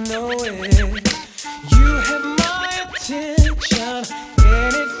you know it, you have my attention.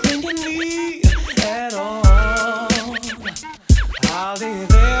 Anything you need at all, I'll be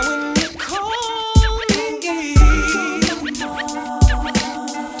there when you call me.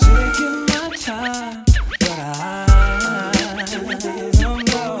 Taking my time, but I'm too busy.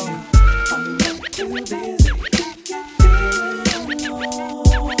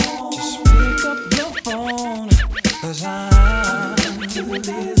 Just pick up the phone, 'cause I'm too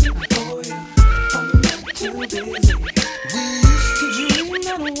busy for you. I'm too busy. We used to dream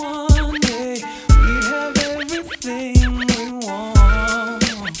that one day we'd have everything we want.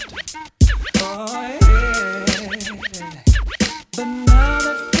 Oh yeah. But now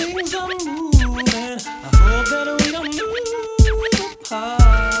that things are moving, I hope that we don't move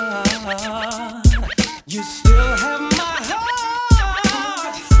apart. You still have my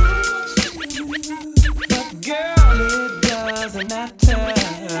heart, but girl, it doesn't matter.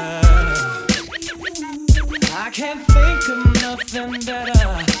 I can't think of nothing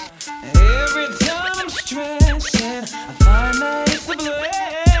better. Every time I'm stressing, I find that it's a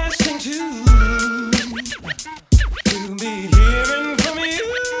blessing too.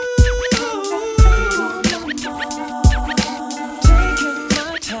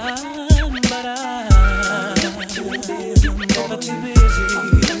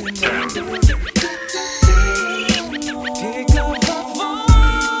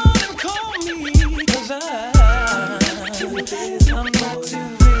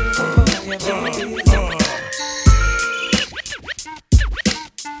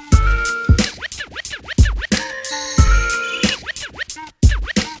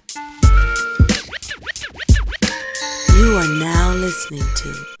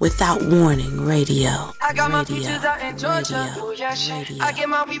 to Without Warning Radio. I got my peaches out in Georgia. Oh yeah, shit. I get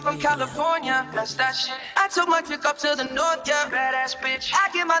my weed from California. That's that shit. I took my chick up to the north, yeah. Badass bitch. I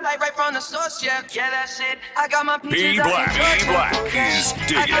get my light right from the source, yeah. Yeah, that's it. I got my peaches out in Georgia. He's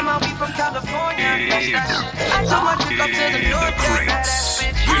I get my weed from California. That's that shit. I took my chick up to the north, yeah. Badass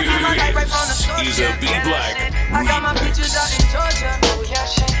bitch. I get my light right from the source, He's yeah. a B-Black. I got my peaches out in Georgia. Oh yeah,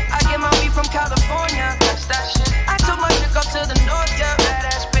 shit. I get my weed from California. That's that shit. I took my chick up to the north, yeah.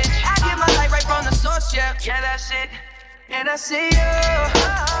 Badass bitch. I get my light right from the source, yeah. Yeah, that's it. And I see you,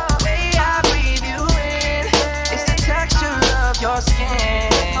 way I breathe you in. It's the texture of your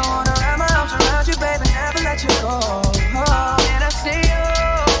skin. I wanna wrap my arms around you, baby, never let you go. And I see you,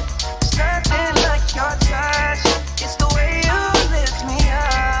 it's nothing like your touch. It's the way you lift me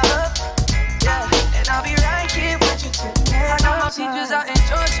up, yeah. And I'll be right here with you tonight. I got my teachers out in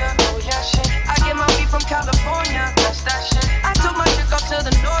Georgia. Oh yeah, shit. I get my weed from California. That's that shit. I took my chick up to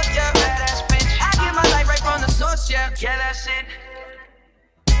the north, yeah. Badass bitch. I get my light right from the source, yeah. Yeah, that's it.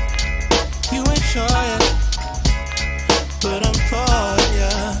 You enjoy it, but I'm for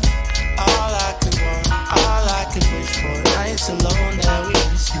ya. All I could want, all I could wish for. Nights alone that we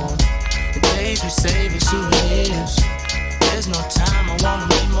miss more. The days we save as souvenirs. There's no time, I wanna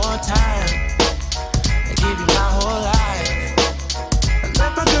make more time and give you my whole life. I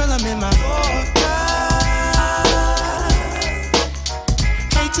left my girl, I'm in my Yorker.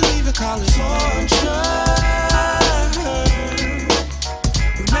 Hate to leave it, call it torture.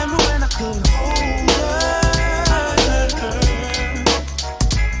 Remember when I couldn't hold her?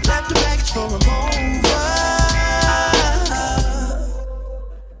 Left the baggage for a moment.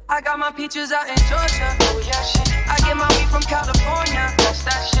 I got my peaches out in Georgia. Oh yeah, shit. I get my weed from California. That's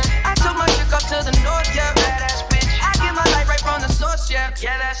that shit. I took my chick up to the north, yeah. Badass bitch. I get my light right from the source, yeah.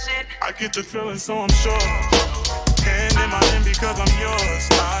 Yeah, that's it. I get the feeling, so I'm sure. Hand in my hand because I'm yours.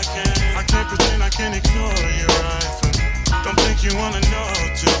 I can't pretend, I can't ignore you, right? Don't think you wanna know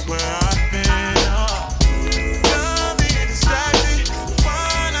just where I've been. Don't be distracted.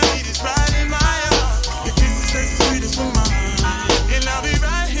 One I need is right in my arms. Your kisses taste the sweetest for mine, and I'll be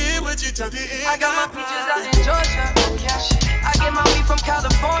right here with you till the end. I got my peaches out in Georgia. Oh yeah, shit. I get my weed from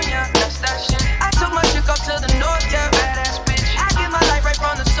California. That's that shit. I took my chick up to the north, yeah. Badass bitch. I get my light right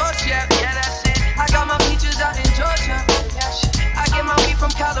from the source, yeah. Yeah, that's it. I got my peaches out in Georgia. Oh yeah, shit. I get my weed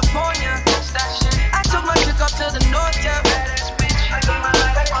from California. That's that shit. I took my chick up to the north, yeah. Badass bitch. I get my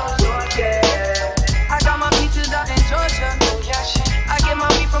light right from the source, yeah. I got my peaches out in Georgia. Oh yeah, shit. I get my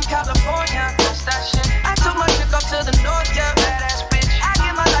weed from California. That's that shit. I took my chick up to the north, yeah. Badass bitch. I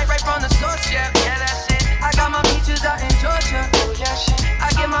get my light right from the source, yeah. Yeah, that's it. I got my peaches out in Georgia. Oh yeah, shit. I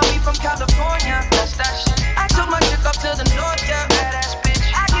get my weed from California. That's that shit. I took my chick up to the north, yeah. Badass bitch.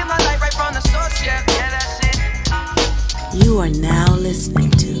 I get my light right from the source, yeah. Yeah, that's it. You are now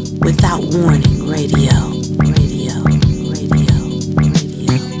listening to Without Warning Radio. Radio. Radio. Radio.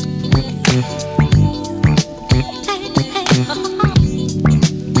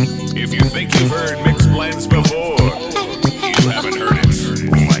 If you think you've heard mixed blends before, you haven't heard it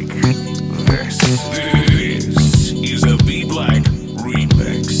like this. This is a B-Black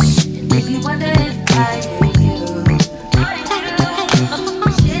remix. If you wonder if I hate you,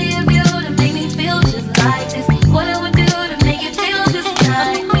 shitty of you to make me feel just like this. What I would do to make it feel just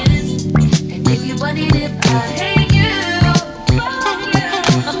like this. And if you wondered if I hate you,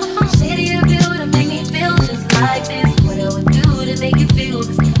 shitty of you to make me feel just like this. What I would do to make it feel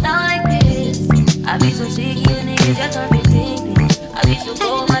just like this. I be so sick of you niggas, y'all contradict me. I be so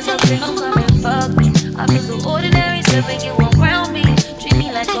cold myself, they gon' come and fuck me. I feel so ordinary, so they get one around me. Treat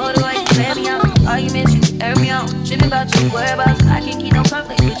me like Kodo, I can wear me out. Arguments, you can air me out. Tripping about your whereabouts. I can't keep no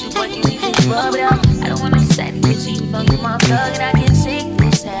conflict with you, boy, can we just rub it out? I don't want no sadie with you, you know you my plug. And I can shake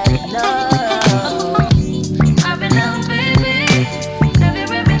this happy love. I've been out, baby. Every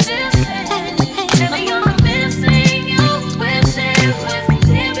repetition. Tell me you're missing you. Wish it was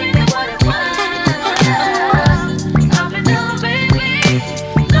different than what it was. I've been out, baby.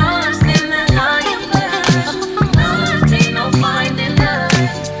 Lost in the lion flash. Lost, ain't no finding love.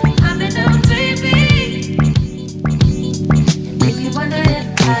 I've been out, baby. And if you wonder if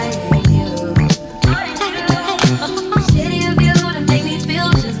I hate you, shitty of you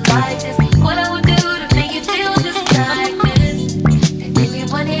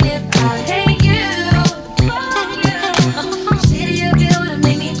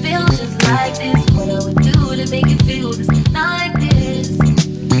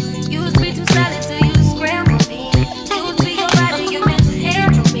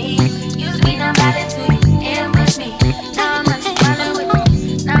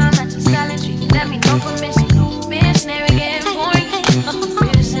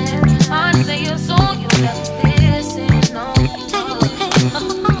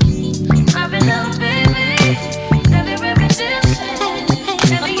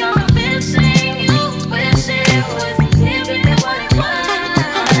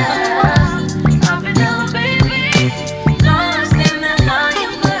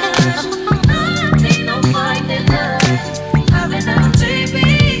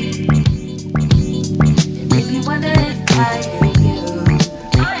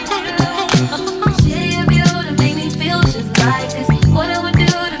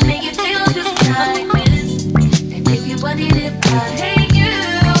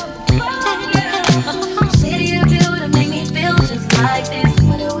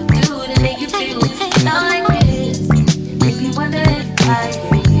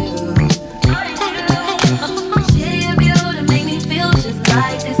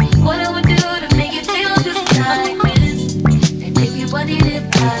like this? What I would do to make you feel just like this? And if you wanted it,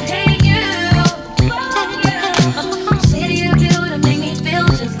 I hate you. Shit do you do to make me feel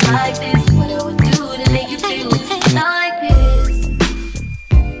just like this? What I would do to make you feel just like this?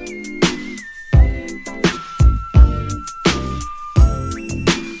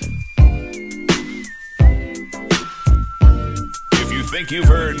 If you think you've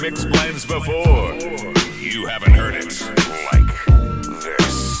heard mixed blends before, you haven't heard it like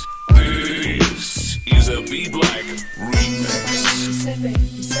this. This is a B Black remix. You said, baby,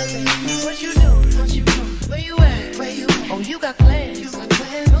 what you doing? What you doing? Where you at? Where you at? Oh, you got plans. You got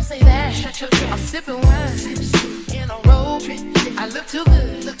plans. Don't say that. Shut your trap. I'm sipping wine. In a robe. I look too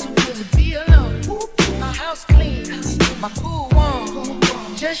good. Look too good to be alone. My house clean. My pool warm.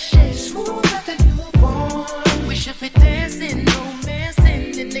 Just shake. Smooth like a newborn. We should be dancing,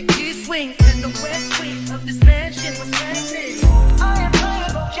 romancing in the key swing and the west wing of this mansion. What's happening? I am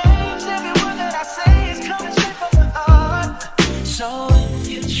playing no games. Every word that I say is coming straight from the heart. So if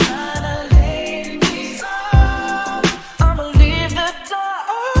you're trying to lay me up, I'ma leave the door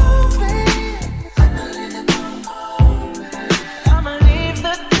open. I'ma leave the door open. I'ma leave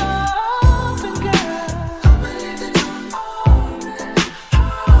the door open, girl. I'ma leave the door open.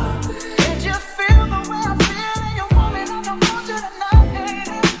 Can't you feel the way I feel and you want me like I want you tonight,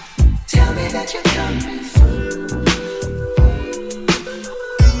 baby? Tell me that you're coming through.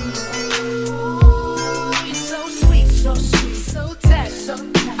 You're so sweet, so sweet, so tight, so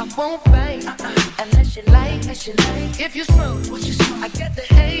I won't bite unless you like. If you smoke, what you smoke, I got the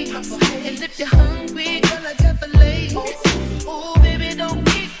hate. And if you're hungry, girl, I got the lay. Oh, baby, don't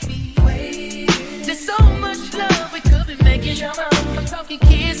keep me waiting. There's so much love we could be making. I'm talking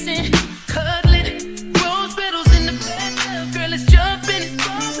kissing, cuddling, rose petals in the bathtub. Girl, it's jumping, it's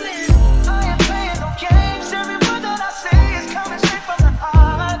bubbling. I ain't playing no games. Every word that I say is coming straight from the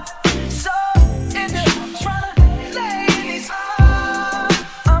heart. So if you're trying to lay these arms,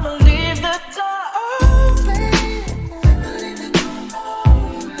 I'ma leave the door open. I'ma leave the door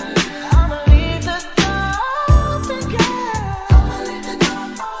open. I'ma leave the door open, girl. I'ma leave the door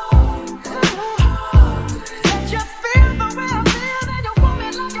open. Can't you feel the way I feel and you want me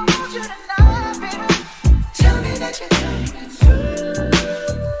like I want you tonight, baby? Tell me that you're coming through.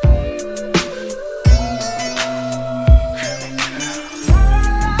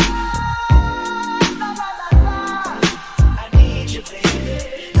 I need you,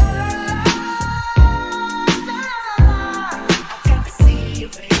 baby. I got to see you,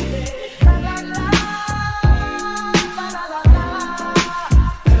 baby. Girl,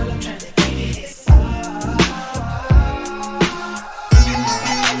 I'm trying to get this on.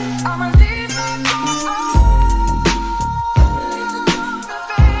 I'ma leave the door open,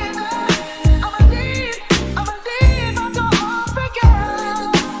 baby. I'ma leave the door open, girl.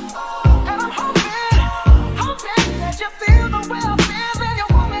 And I'm hoping that you feel the way I feel and you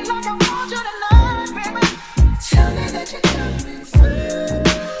want me like I want you tonight, baby. Tell me that you're coming through. Tell me that you're coming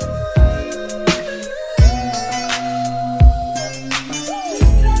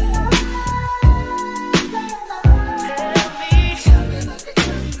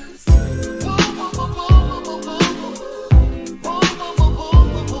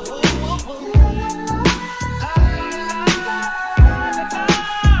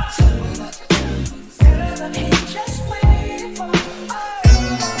just wait for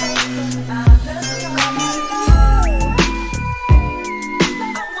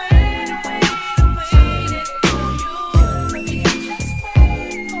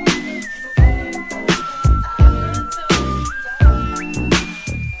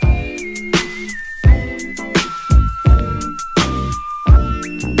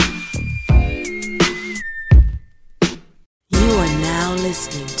You are now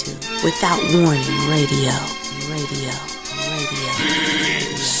listening to Without Warning Radio.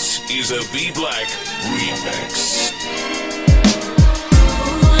 This is a B Black remix.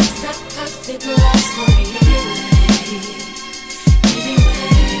 What's that perfect love story anyway?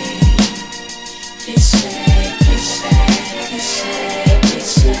 Cliche.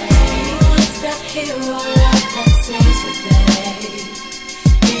 What's that hero love that saves the day?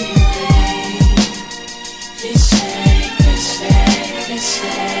 Anyway, cliche.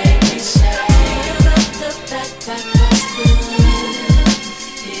 You got the back that was good,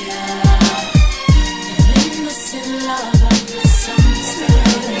 yeah. And innocent love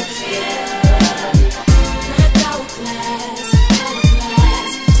misunderstood, yeah. Like hourglass,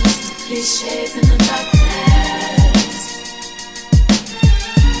 just the cliches in the darkness.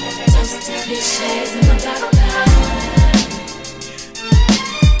 Just the cliches in the darkness.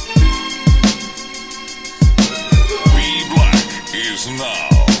 B Black is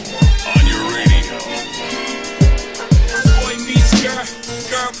now on your radio. Boy meets girl,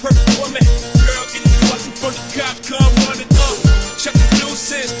 girl perfect woman. Girl get the fucking from the cop, come running up. Check the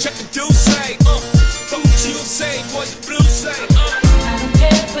deuces, check the deuce, fuck what you say, boy the blue say, I don't care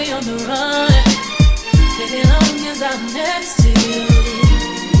if we on the run, as long as I'm next to you.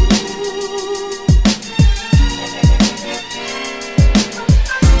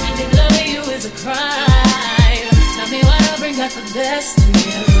 And if loving you is a crime, tell me why I bring out the best in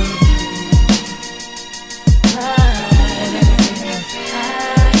you. I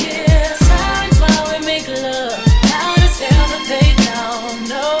hear signs while we make love. How to tell that they don't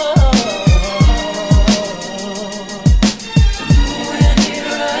know. When near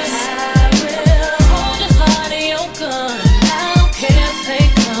us, I will hold your heart in your gun. I don't care if they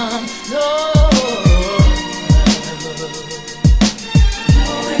come. No,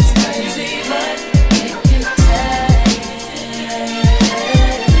 it's crazy, but it can take.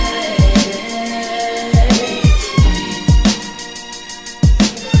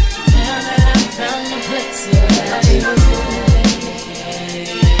 Now that I found the place that you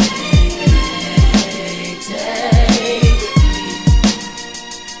take.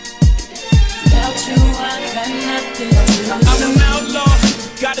 Without you, I got nothing to do. I'm an outlaw,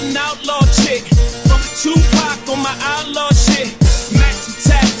 got an outlaw chick. From the Tupac on my outlaw shit. Matching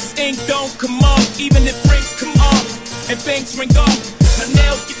taxes, ink don't come off. Even if rings come off and things ring off, my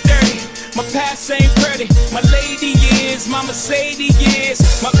nails get dirty. My past ain't pretty. My lady is, my Mercedes is.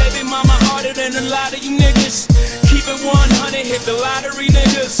 My baby mama harder than a lot of you niggas. Keep it 100, hit the lottery,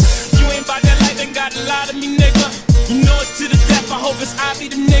 niggas. You ain't about that life, ain't got a lot of me, nigga. You know it's to the death, I hope it's I be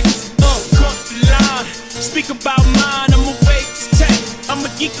the niggas. Cross the line, speak about mine. I'm awake, it's tech. I'm a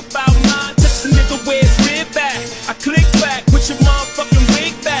geek about mine. Touch the nigga where it's rib back. I click back, put your motherfucking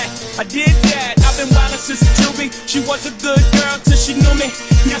wig back. I did that, I've been wildin' since a juvie. She was a good girl till she knew me.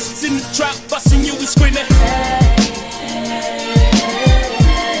 Now she's in the trap, bustin' you and screaming.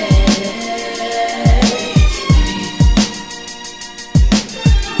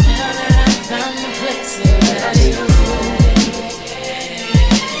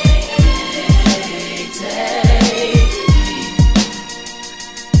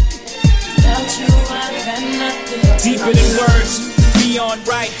 Deeper than words, beyond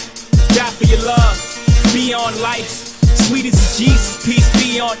right. Die for your love, beyond life. Sweet as a Jesus piece,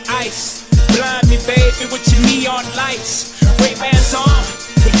 beyond ice. Blind me, baby, with your neon lights. Ray-Bans on,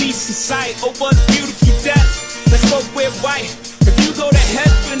 police in sight. Over the beautiful death, let's both wear white. If you go to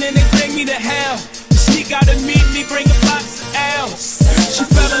heaven and they bring me to hell, you sneak out and meet me, bring a box of L's. She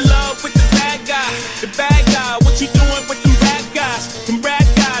fell in love with the bad guy. The bad guy, what you doing with them bad guys? Them bad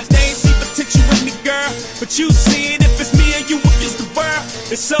guys, they ain't see potential with me, girl. But you see it, if it's me and you against the world,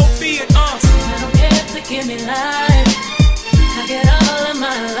 then so be it, I don't care if they give me life. I get all of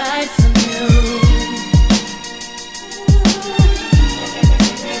my life from you.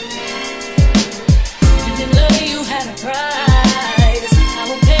 And in love you had a price. I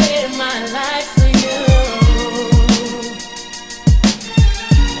will pay my life for you.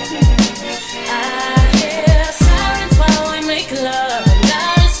 I hear sirens while we make love.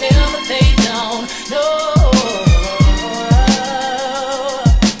 Loud as hell, but they don't know.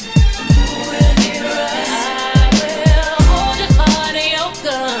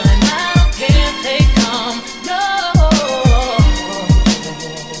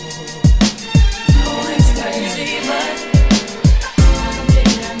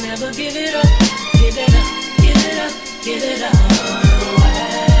 Give it all away.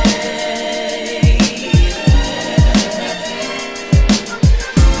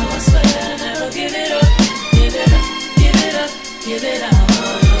 No, I swear I never give it up. Give it up, give it up, give it all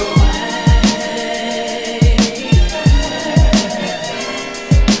away.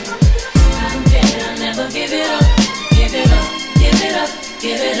 I don't care, I never give it up. Give it up, give it up,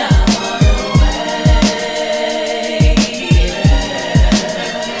 give it all away.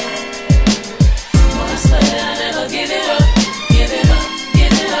 No, I swear I never give it up. Give it up,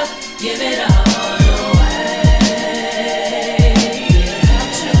 give it up, give it all away.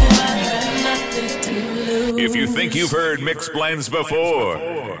 Without you, I got nothing to lose. If you think you've heard mixed blends before,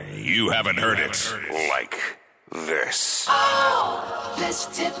 you haven't heard it like this. Oh, let's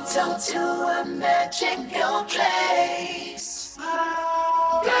tiptoe to a magical place.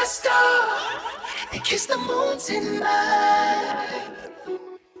 Blast off and kiss the moon tonight.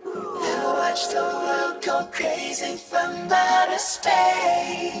 We'll watch the world go crazy from outer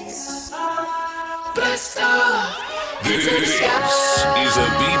space. Blast off This is a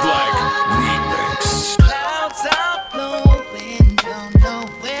B-Black remix. Clouds are blowing, don't know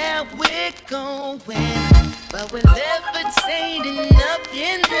where we're going, but we're levitating up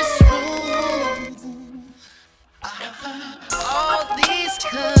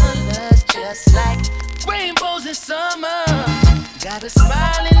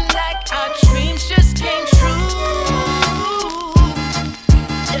smiling like our dreams just came true.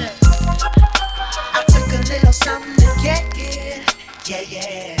 Yeah. I took a little something to get here. Yeah,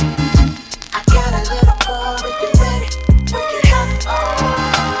 yeah. I got a little more if you're ready. We can have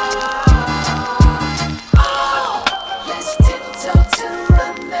let's tiptoe to a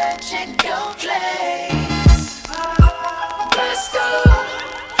magical place. Let's go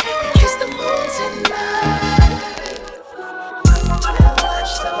and kiss the moon tonight. And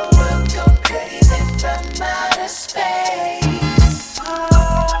watch the world go crazy from outer space.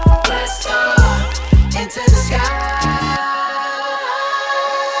 Let's go into the sky.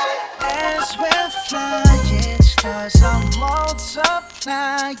 As we're flying, stars are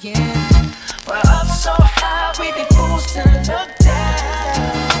multiplying. We're up so high, we'd be fools to look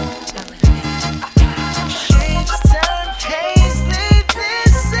down. Shapes turn paisley,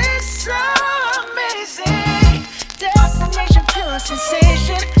 this is so amazing. Destination, pure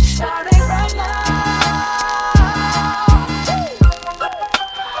sensation, starting right now.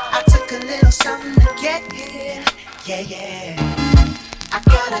 I took a little something to get here, yeah, yeah. I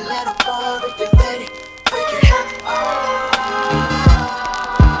got a little more if you're ready, we can have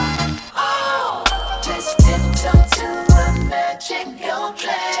let's tiptoe to a magical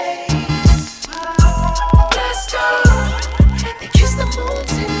place. Let's go and kiss the moon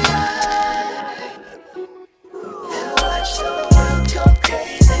tonight. And watch the world go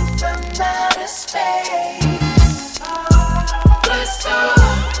crazy from outer space. Let's go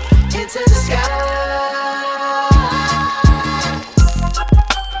into the sky.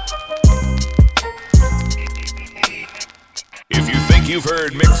 If you think you've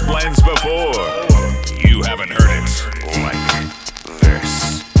heard mixed blends before, you haven't heard it like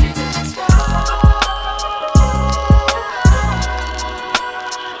this.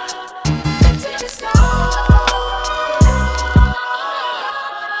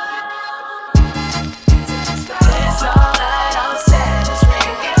 It's alright, I'll set this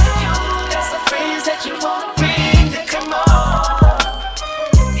ring. You got some friends that you won't bring to come on.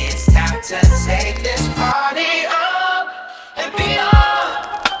 It's time to take this party up and beyond.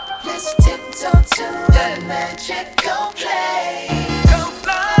 Let's tiptoe to the magical place. Go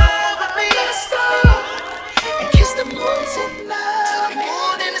fly with me, let's go and kiss the moon tonight. The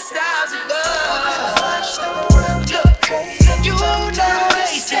moon and the stars above. Watch the world go crazy. You know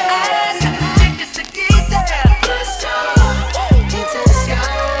it's sad. Take this to get there. Let's go into the sky.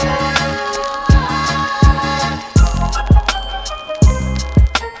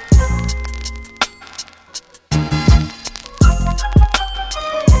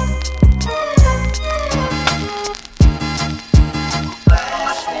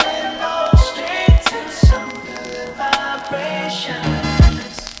 Blasting off straight to some good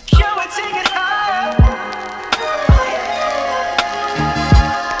vibrations. Shall we take it higher? Oh yeah.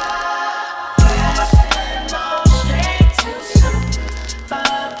 Blasting off straight to some good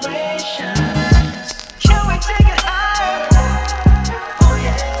vibrations. Shall we take it higher? Oh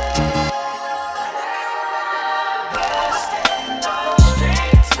yeah. Blasting off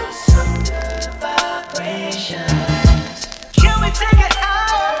straight to some good vibrations. Shall we take it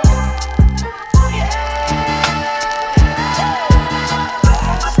higher? Oh yeah.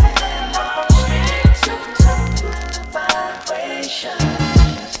 Blasting off straight to some good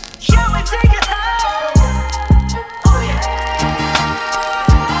vibrations. Shall we take it higher? Oh yeah.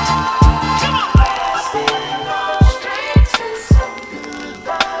 Come on. Blasting off straight to some good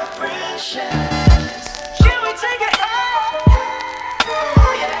vibrations. Shall we take it higher?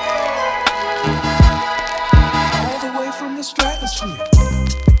 Oh yeah. All the way from the stratosphere,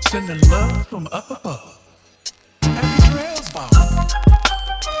 sending love from up above. Happy trails, Bob.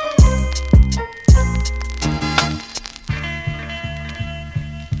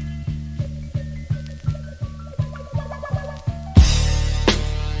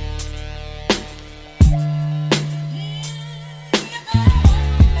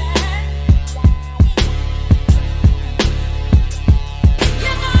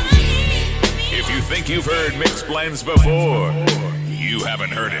 If you think you've heard mixed blends before, you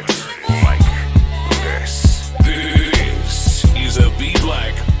haven't heard it like this. This is a B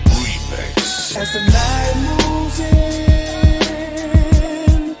Black remix. As the night moves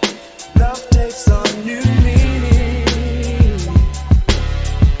in, love takes on new meaning.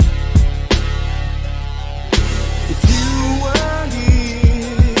 If you were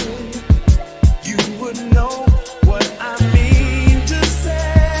here, you would know what I mean to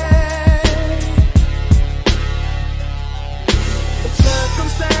say. But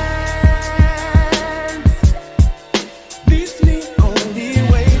circumstance leaves me only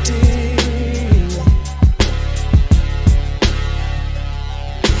waiting.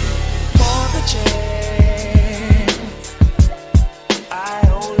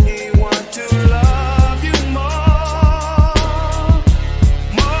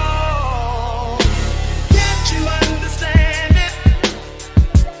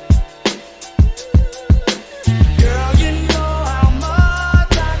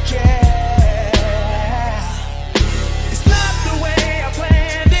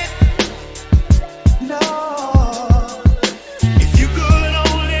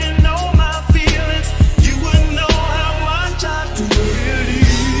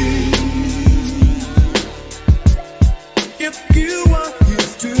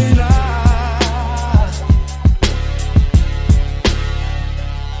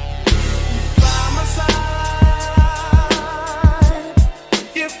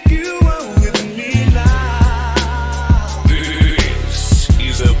 if you were with me now. This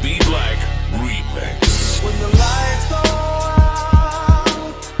is a Be Black remix. When the lights go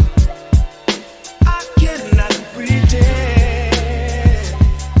out, I cannot pretend.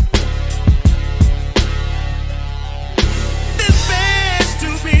 This bed's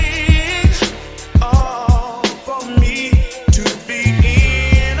too big, oh, for me to be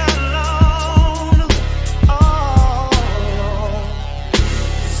in alone. Oh,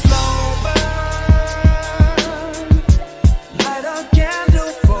 slow burn, light a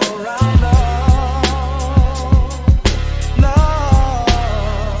candle for our love,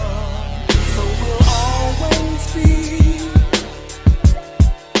 so we'll always be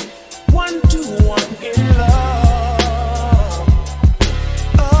one to one in love.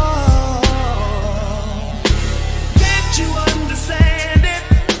 Oh, can't you understand it?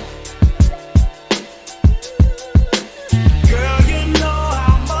 Girl, you know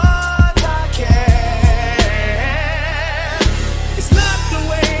how much I care. It's not the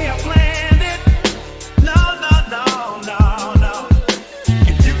way I planned it. No, no, no, no, no.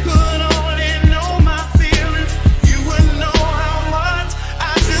 If you could only know my feelings, you would know how much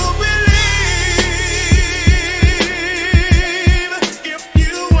I do believe. If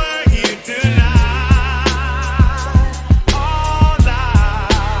you were here tonight, all night,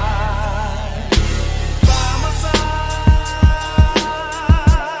 by my side,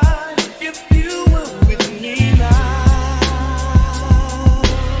 if you were with me now.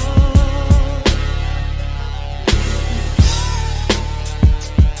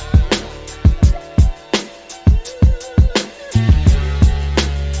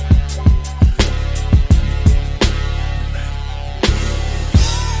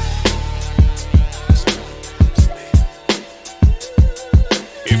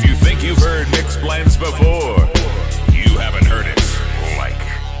 If you think you've heard mixed blends before, you haven't heard it like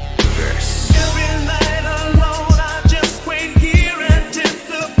this. Every night alone, I just wait here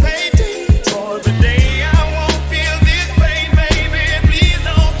anticipating for the day I won't feel this pain, baby. Please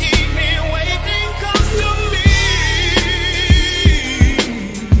don't keep me waiting, 'cause to me,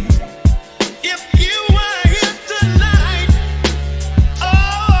 if you were here tonight, oh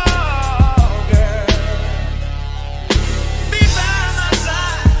girl, be by my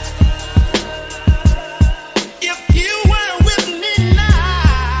side. If you were with me now,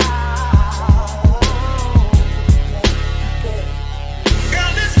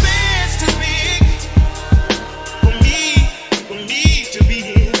 girl, this bed's too big for me to be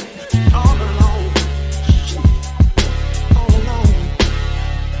here all alone, all alone.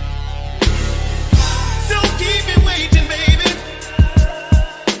 Don't keep me waiting, baby.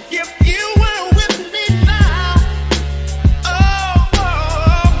 If you were with me now, oh,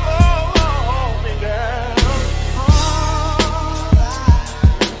 me girl,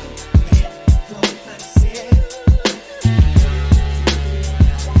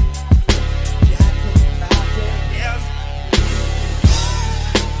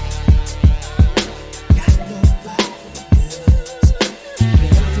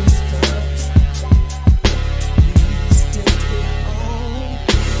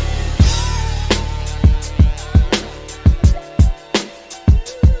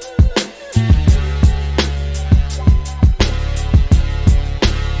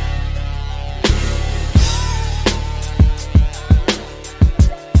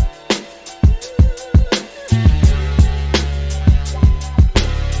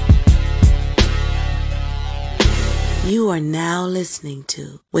 You are now listening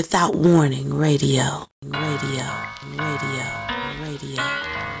to Without Warning Radio. Radio, radio, radio,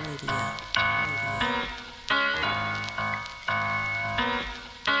 radio.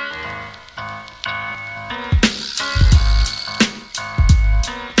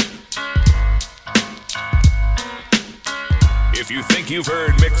 If you think you've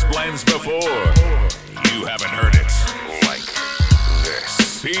heard mixed blends before, you haven't heard it like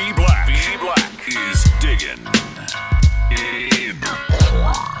this. Be Black. Be Black is digging in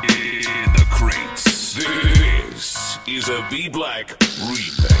the crates. This is a Be Black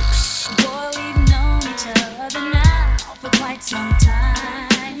remix. Boy, we've known each other now for quite some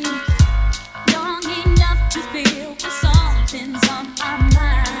time. Long enough to feel that something's on my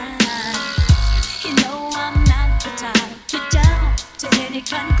mind. You know I'm not the type to jump to any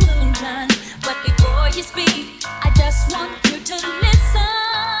conclusion, but before you speak, I just want you to listen.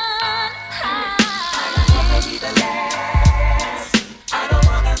 I don't wanna be the last. I don't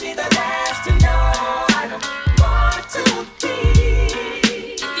wanna be the last to know. I don't want to be.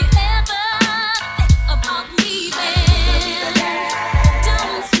 If you ever think about leaving,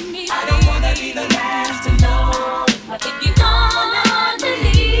 don't see me. I don't wanna be the last to know. If you wanna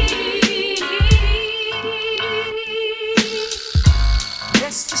leave.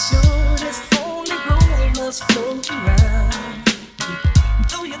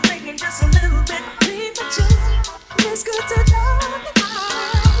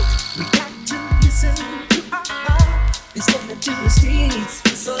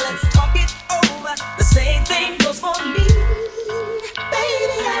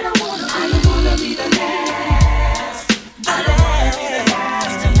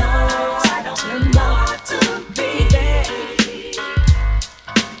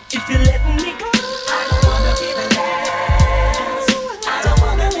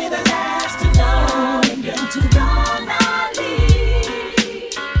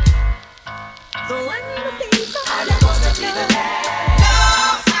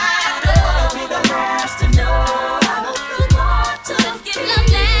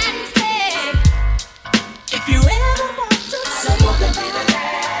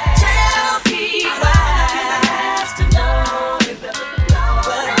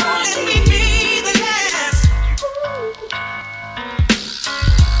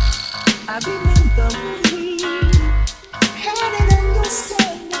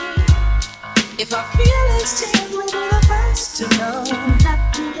 If our feelings change, we'll be the first to know. Not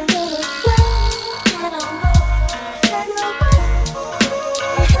to get away, get away, get away.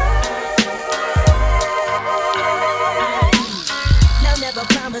 Now never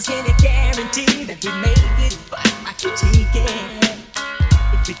promise any guarantee that we make it, but I can take it.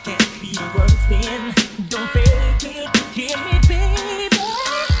 If it can't be worth then don't fake it. Hear me, baby.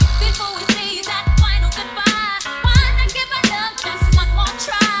 Before we say that final goodbye, why not give our love just one more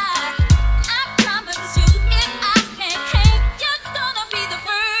try? I promise you, if I can't hang, you're gonna be the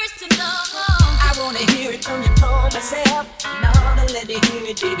first to know. I wanna hear it from you for myself. No, don't let me hear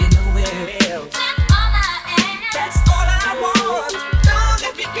it, baby, nowhere else. That's all I ask. That's all I want. Don't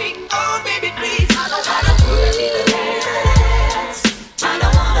let me be, oh baby, please. I don't wanna be the last. I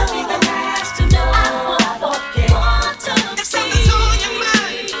don't wanna be the last to know. I won't forget. If something's on your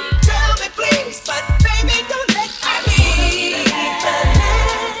mind, tell me please. But baby, don't let me be the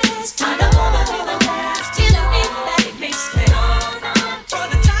last. I don't wanna be the last to know. If that makes sense. For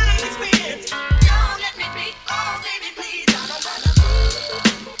the time it's been, don't let me be. Oh baby, please. I don't wanna be.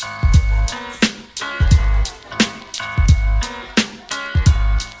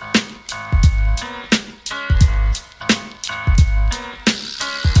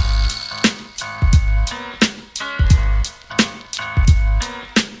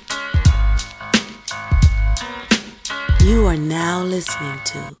 You are now listening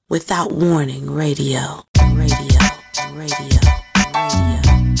to Without Warning Radio. Radio.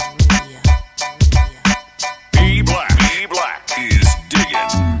 E-Black is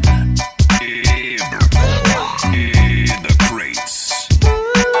digging in the crates.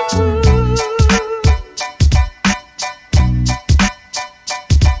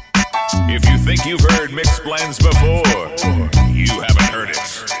 If you think you've heard mixed blends before, you haven't heard it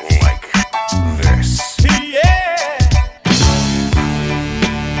like this.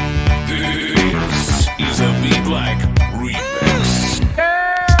 This is a B-Black remix.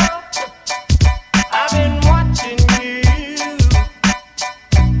 Girl, I've been watching you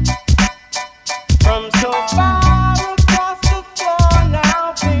from so far across the floor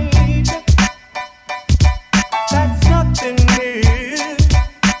now, baby. That's nothing new.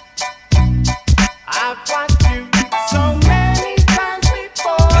 I've watched you so many times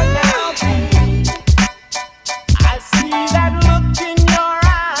before now, baby. I see that look in your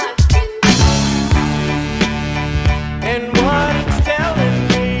eye, and what it's telling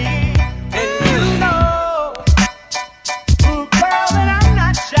me, and you know, ooh, girl, that I'm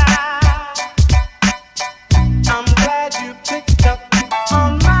not shy. I'm glad you picked up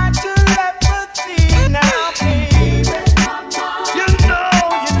on my telepathy now, baby. You know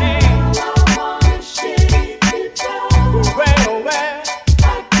you did. Well, I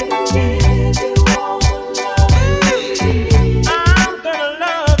can give you all the love. I'm gonna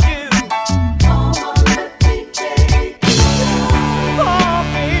love you. Let me take you down. Oh,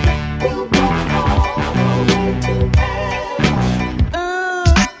 baby. We'll go all the way to heaven.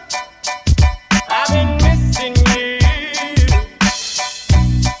 I've been missing you,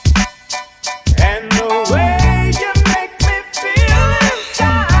 and the way you make me feel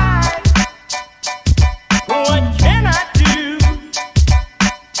inside. What can I do?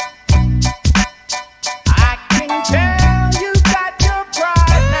 I can tell you got your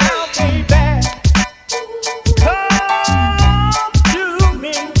pride now, baby. Come to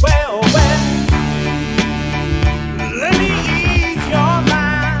me, well, let me ease your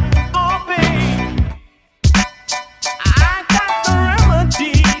mind, oh babe. I got the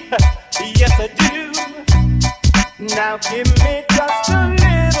remedy, yes I do. Now give me just a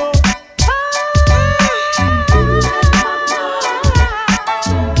little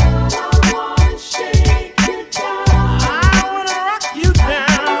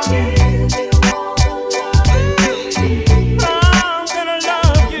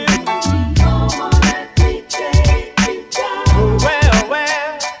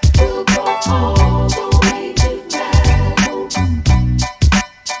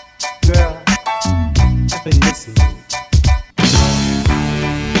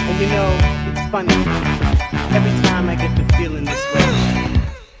funny. Every time I get to feeling this way,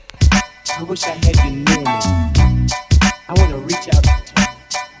 I wish I had you near me. I want to reach out to you.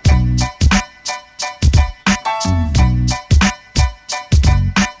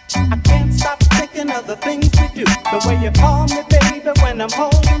 I can't stop thinking of the things we do. The way you call me, baby, when I'm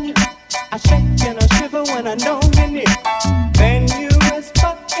holding you. I shake and I shiver when I know you're near. Then you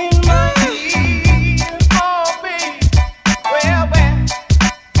whisper in my ear, oh, baby, well, well.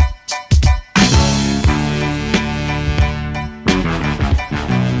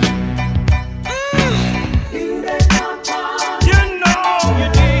 You know you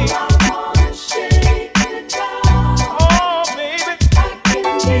did. I wanna share.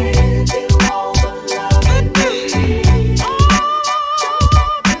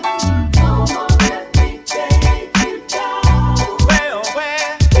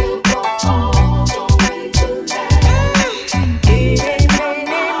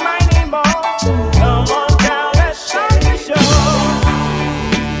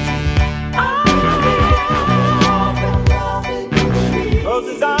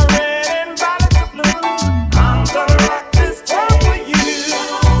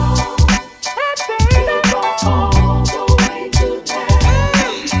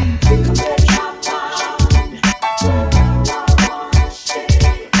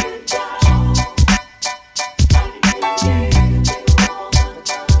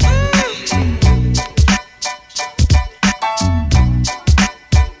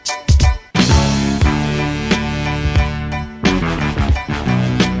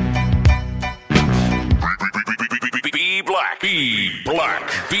 Be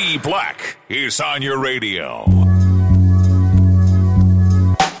Black. Be Black is on your radio.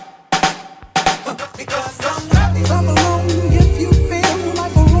 Because I'm happy. Clap along if you feel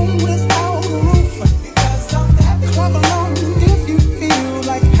like a room without a roof. Because I'm happy. Clap along if you feel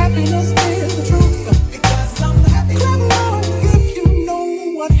like happiness is the truth. Because I'm happy. Clap along if you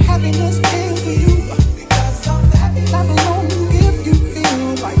know what happiness is to you. Because I'm happy. Clap along if you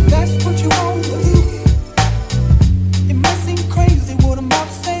feel like that's what you want to do. It might seem crazy what I'm about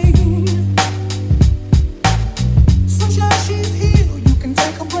to say. Sunshine, she's here. You can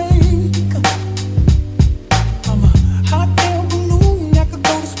take a break. Hot air balloon that could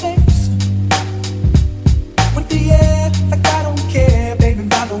go to space with the air like I don't care, baby,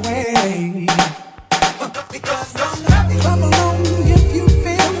 by the way. Because I'm happy. Clap along if you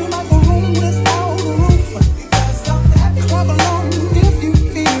feel like a room without a roof. Because I'm happy. Clap along if you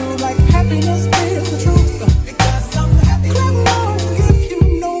feel like happiness is the truth. Because I'm happy. Clap along if you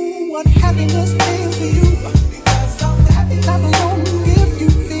know what happiness is to you. Because I'm happy. Clap along if you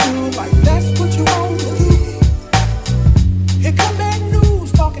feel like that's what you want to do. Here come bad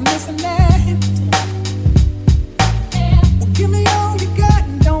news, talking this and that. Well, give me all you got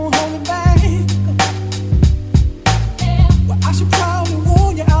and don't hold it back. Well, I should probably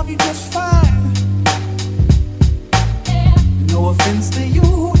warn you, I'll be just fine. No offense to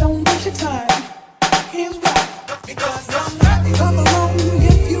you, don't waste your time. Here's why. Because I'm happy. Clap along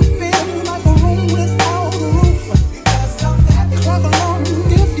if you feel like a room without a roof. Because I'm happy. Clap along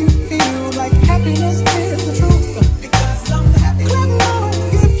if you feel like happiness is the truth. Because I'm happy. Clap along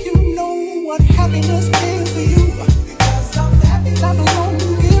if you know what happiness is to you. Because I'm happy. Clap along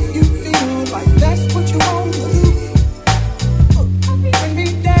if you feel like that's what you want to do. Bring me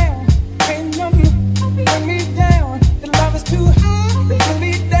down, ain't nothing. Bring me down, the love is too high. Bring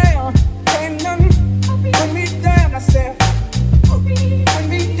me down, ain't nothing. Bring me down, I said. Bring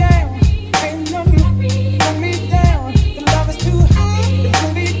me down, ain't nothing. Bring me down, the love is too high.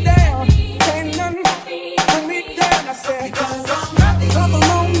 Bring me down, ain't nothing. Bring me down, I said. Because I'm happy. Clap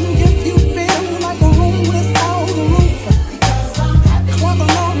along if you feel like a room without a roof. Because I'm happy. Clap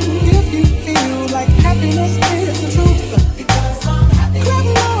along if you feel like happiness is the truth. Because I'm happy. Clap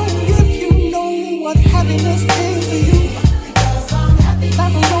along if you know what happiness is to you. Because I'm happy.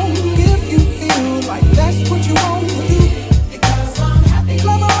 Clap along if you feel like that's what you want to do. Because I'm happy.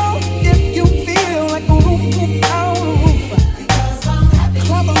 Clap along if you feel like a room without a roof. Because I'm happy.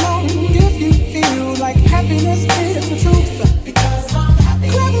 Clap along if you feel like happiness is the truth. Because I'm happy.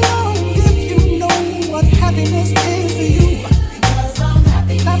 Clap along if you know what happiness is to you. Because I'm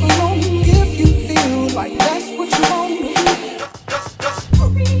happy. Clap along if you feel like that's what you want to do.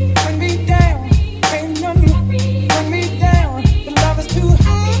 Bring me down, ain't nothing. Bring me down, the love is too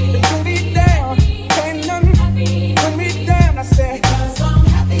high. Bring me down, ain't nothing. Bring me down, I said. Because I'm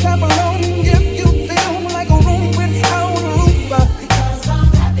happy. Clap along if you feel like a room without a roof. Because I'm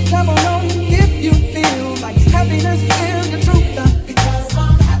happy. Clap along if you feel like happiness is the truth. Because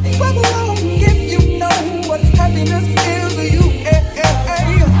I'm happy. Clap along if you know what happiness is to you.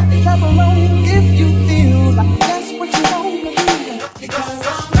 Clap along if you feel like that's what you want to do. Because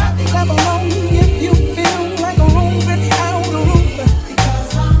I'm happy. Clap along if you feel like a room without a roof.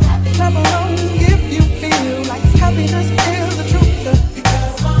 Because I'm happy. Clap along if you feel like happiness is the truth.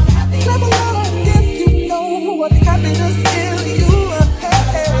 Because I'm happy. Clap along if you know what happiness is to you.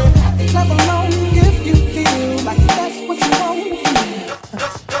 Clap along if you feel like that's what you want to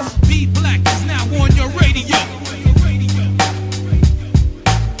do. Be Black is now on your radio.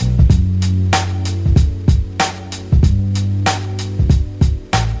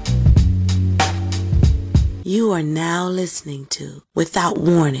 You are now listening to Without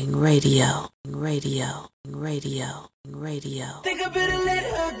Warning Radio. Radio. Think I better let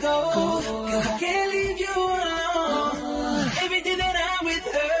her go, 'cause I can't leave you alone. Everything that I'm with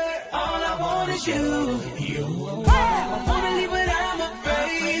her, all I want is you. I wanna leave but I'm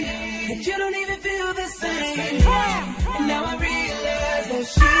afraid that you don't even feel the same. And now I realize that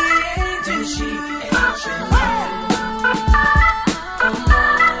she ain't you.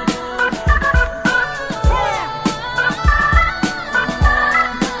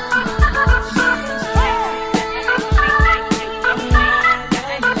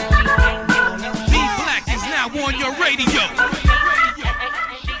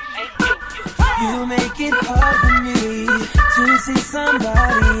 You make it hard for me to see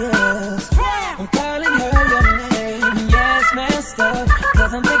somebody else. I'm calling her your name, yeah, it's messed up,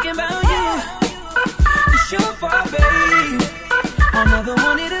 'cause I'm thinking about you. It's your fault, babe. I never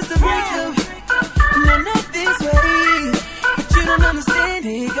wanted us to break up, no, not this way. But you don't understand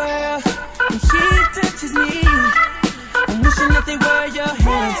it, girl. When she touches me, I wish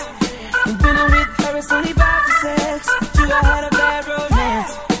you, I had a bad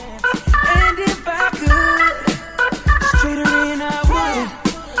romance. And if I could, straight her in I would.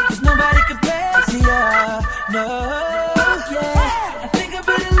 'Cause nobody compares to you. No, yeah. I think I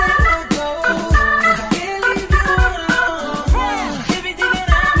better let her go. I can't leave you alone. Everything that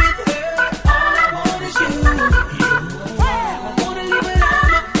I'm with her, all I want is you. I wanna leave but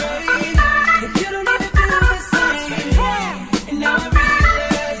I'm afraid that you don't even feel the same. And now I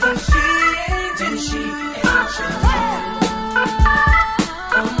realize that she ain't you. She ain't you.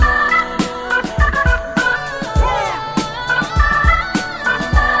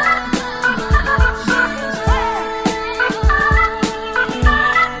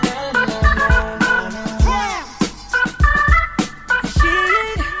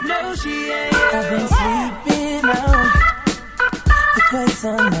 I've been sleeping out for quite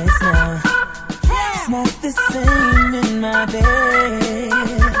some nights now. It's not the same in my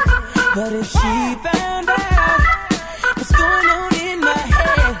bed. But if she found out what's going on in my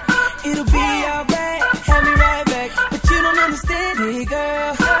head, it'll be alright, have me right back. But you don't understand it,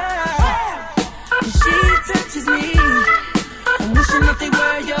 girl. When she touches me, I'm wishing that they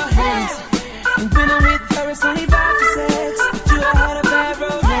were your hands. And when I'm with her, it's only about the sex. But you, I had a bad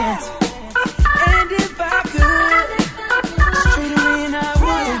romance. And if I could, straight her in I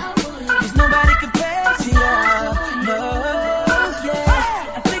would. 'Cause nobody compares to you. No,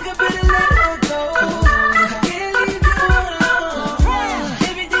 yeah. I think I better let her go. I can't leave you alone.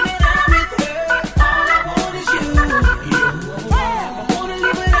 Everything that I'm with her, all I want is you. I wanna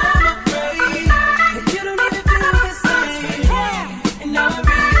leave but I'm afraid that you don't even feel the same. And now I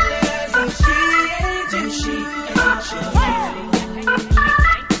realize that she ain't you. She ain't you.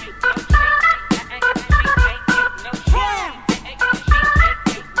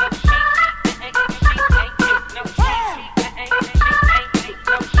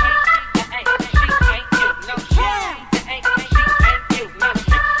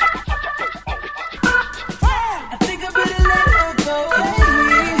 I think I better let her go. I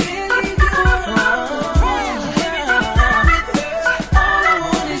can't leave you alone. Everything that I'm with her, all I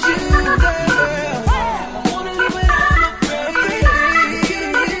want is you, girl. I wanna leave but I'm afraid.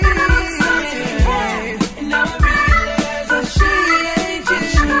 And now I realize that she ain't you.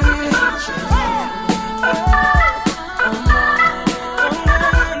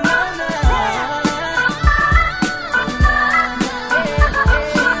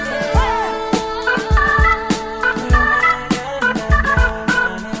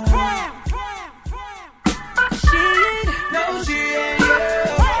 She ain't, no, she ain't you.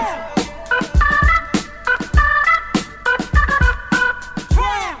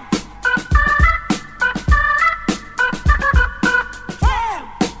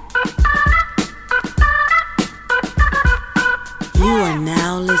 You are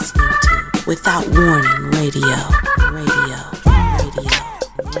now listening to Without Warning Radio. Radio. Radio.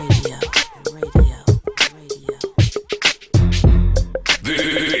 Radio. Radio. Radio.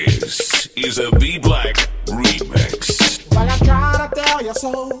 This is a B Black remix. Well, I tried to tell you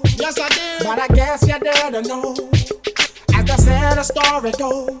so. Yes, I did. But I guess you didn't know. As I said, the story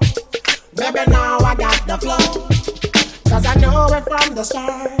goes. Baby, now I got the flow. 'Cause I knew it from the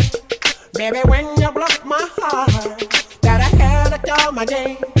start. Baby, when you broke my heart, that I had to come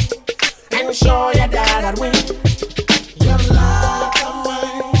again and show you that I'd win. You lied to me.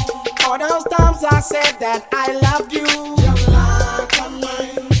 All those times I said that I loved you. You lied to me.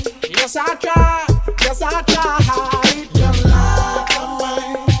 Yes, I tried. Yes, I tried. You lied to me.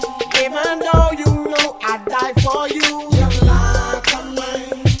 Even though you know I'd die for you. You lied to me.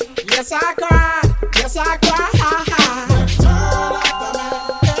 Yes, I cried. Yes, I cried. Return up the man.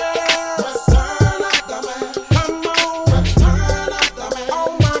 Return up the man. Come on. Return up the man. Oh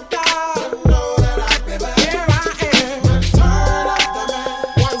my God. You know that I'll be back. Here I am. Return up the man.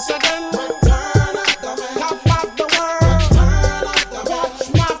 Once again. Return up the man. Top of the world. Return up the man. Watch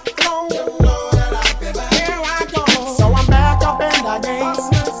my flow. You know that I'll be back. Here I go. So I'm back up in the game.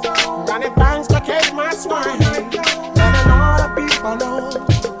 Running things to keep my swine. Letting all the people know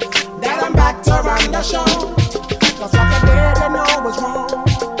that I'm back to run the show. 'Cause what you did, you know was wrong.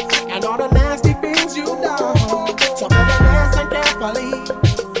 And all the nasty things you done. So better listen carefully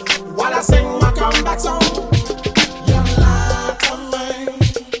while I sing my comeback song. You lied to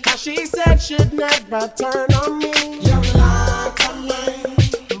me. 'Cause she said she'd never turn on me. You lied to me.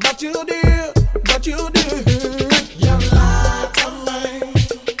 But you did. But you did. You lied to me.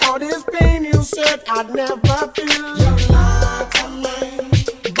 All this pain you said I'd never feel. You lied to me.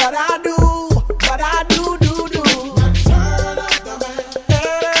 But I do. But I do. Return up the man.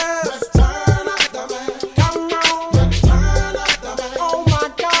 Return up the man. Come on. Return up the man. Oh my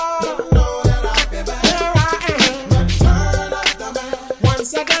God. You know that I'll be back. Here I am. Return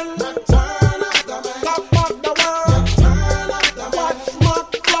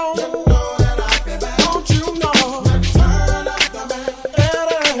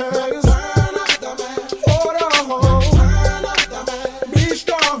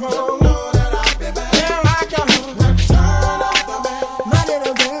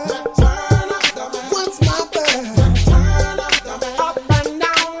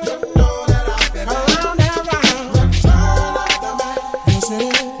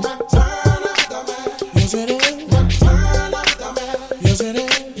it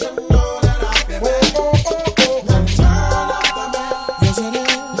is. You know that I'll be back. Now turn up the man. Yes it is.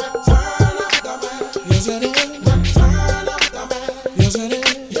 Now turn up the man. Yes it is. Now turn up the man. Yes it is.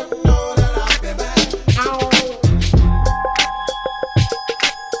 You know that I'll be back.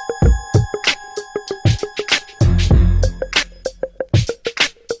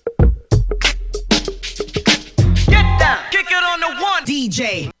 Get down, kick it on the one.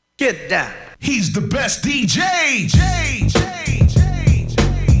 DJ, get down. He's the best DJ.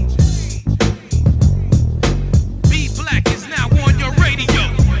 Be Black is now on your radio.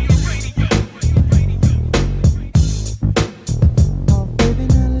 Oh, baby,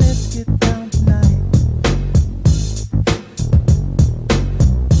 now let's get down tonight.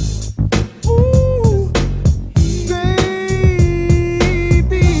 Ooh,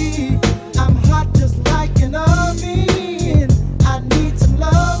 baby, I'm hot just like an oven. I need some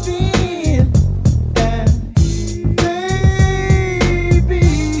loving. And baby,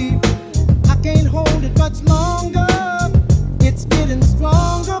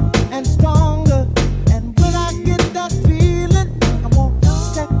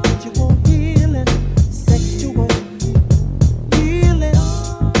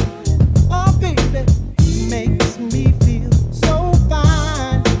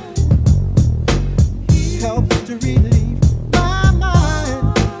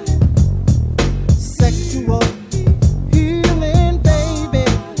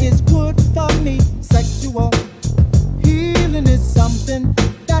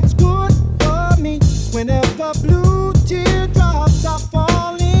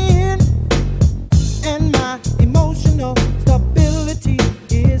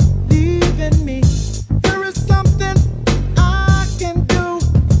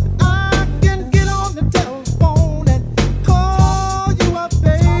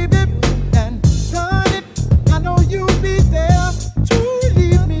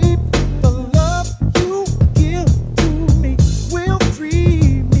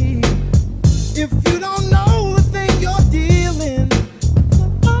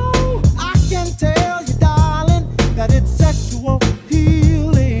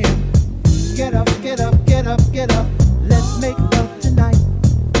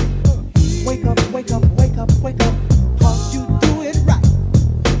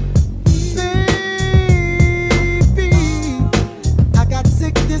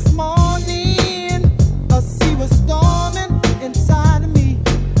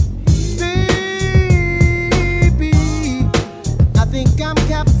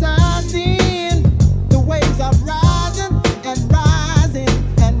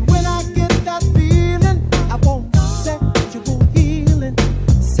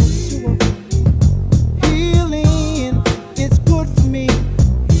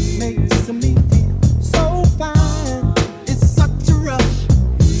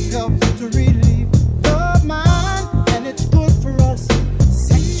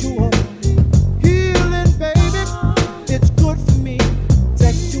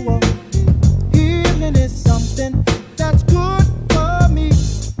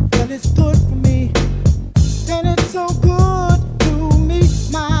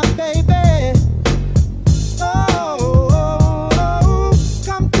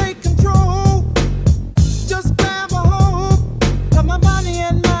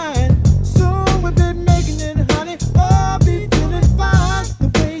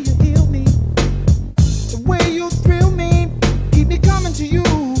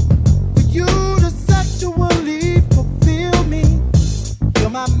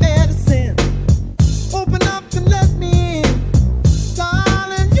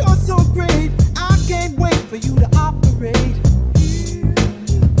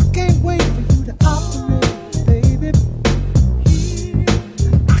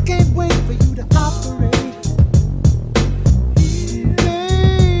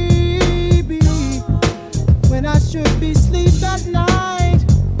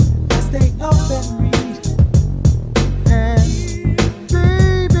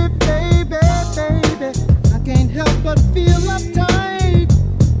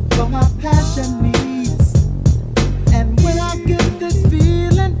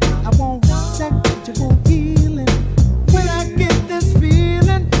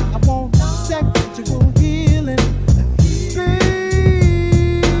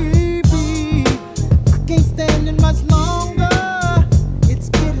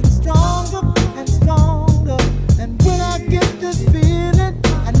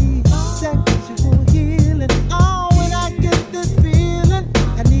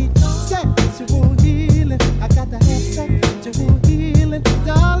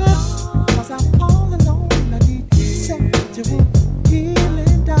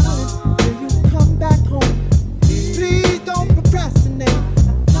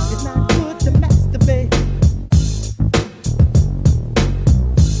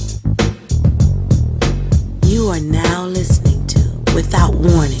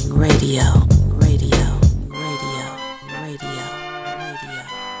 Warning Radio.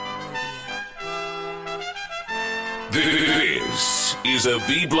 This is a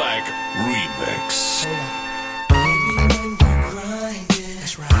B Black remix.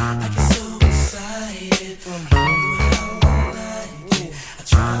 That's right. I get so excited. I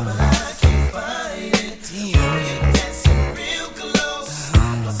try but I can't find it. Damn, you're dancing real close.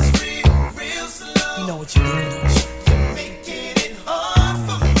 Plus it's real slow. You know what you doing, don't you? You're making it hard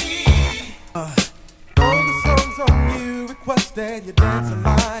for me. All the songs on you requested, you're dancing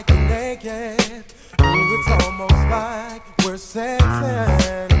like you're naked. Ooh, it's almost like we're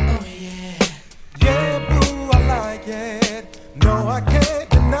sexing. Oh yeah. Yeah, boo, I like it. No, I can't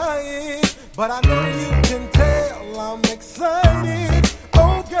deny it. But I know you can tell I'm excited.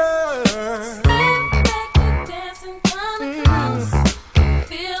 Oh, girl. Stand back and dancing kinda close.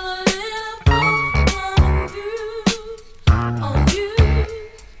 Feel a little coming on you.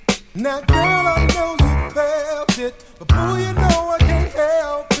 Now, girl, I know you felt it. But boo, you know I can't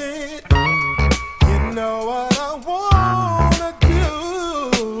help it. You know what I wanna do.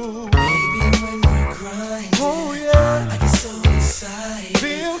 Baby, when you're crying, oh yeah, I get so excited.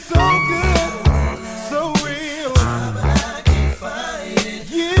 Feel so good, so real. Try but I can't find it.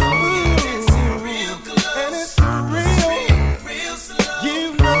 You, dancing real close, and it's real slow. You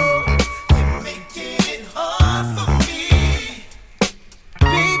know, you're making it hard for me.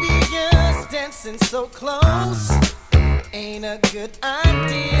 baby, just dancing so close ain't a good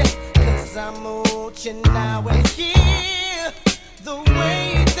idea. 'Cause I'm watching now and here. The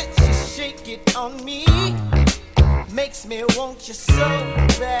way that you shake it on me makes me want you so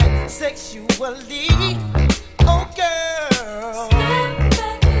bad sexually. Oh, girl. Stand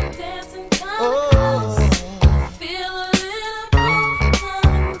back and dancing kinda close. Feel a little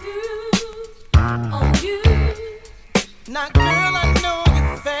coming through on you. Now, girl, I know you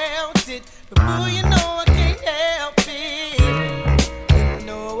felt it, but boo, you know I can't help it. You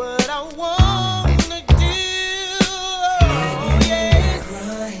know what I wanna do. Oh, yes.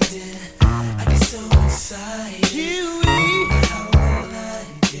 Grinding, I get so excited. How I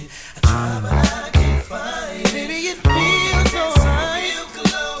like it. I try but I can't find it. Baby, it feels so right. Real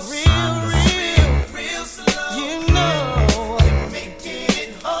close, real slow. You know, you're making it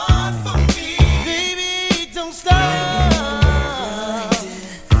hard for me. baby, don't stop.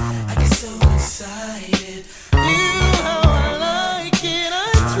 I get so excited. You how I like it. I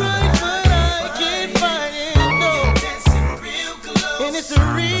tried, but I can't find it. No, Dancing real close, and it's a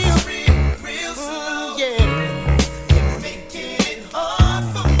real, slow. yeah. You're making it hard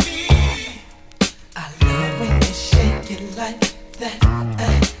for me. I love when you shake it like that.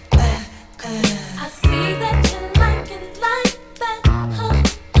 I see that you like it like that.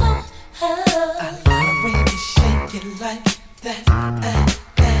 I love when you shake it like that.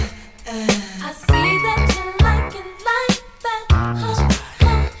 I see that you like it like that.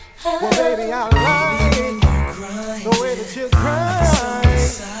 Well, baby, I like the way that you grind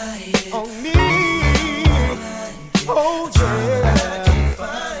on me. Oh, yeah.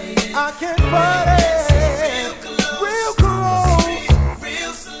 I can't fight it. Real close.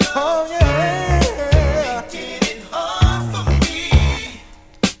 Oh, yeah.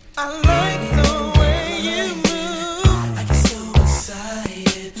 I like the way you move. I get so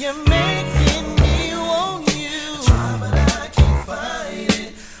excited. You're making me want you. Try but I can't find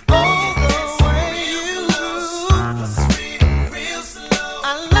it. Oh, the way you move. Real slow.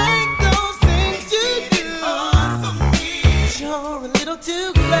 I like those things you do. You're a little too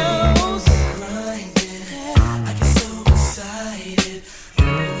close. Grinding, I get so excited. Oh,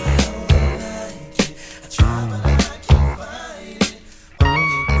 how I like it. I try but I can't find it. Oh,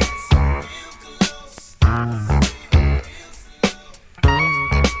 you're dancing real close.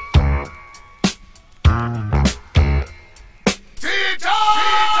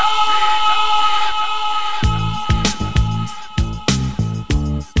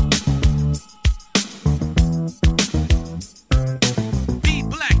 B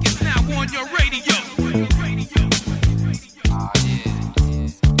Black is now on your radio.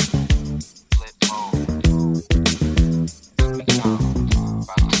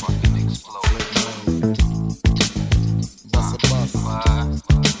 Bust a bus.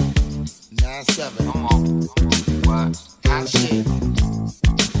 9-7. Come on. What? Hot shit.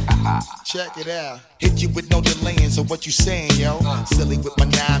 Check it out. Hit you with no delaying, so what you saying, yo? Silly with my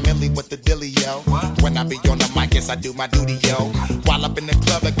 9 milli, what the dilly, yo? When I be on the mic, yes, I do my duty, yo. While up in the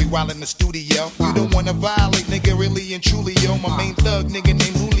club, like we while in the studio. You don't wanna violate, nigga, really and truly, yo. My main thug, nigga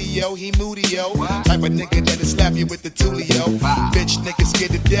named Julio, he moody, yo. Type of nigga that'll slap you with the tulio. Bitch, nigga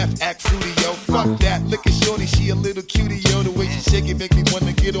scared to death, act fruity, yo. Fuck that, look at shorty, she a little cutie, yo. The way she shake it make me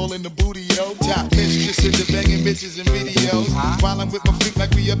wanna get all in the booty, yo. Top mistress in the banging bitches and videos. While I'm with my freak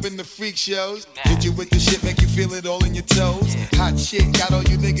like we up in the freak shows. Hit you with the shit, make you feel it all in your toes. Hot shit, got all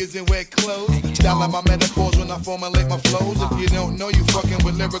you niggas in wet clothes. Style of my metaphors when I formulate my flows. If you don't know, you fucking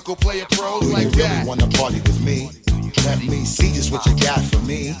with lyrical player pros like that. Really wanna party with me? Let me see just what you got for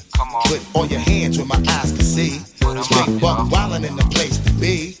me. Put all your hands where my eyes can see. Straight buck wildin' in the place to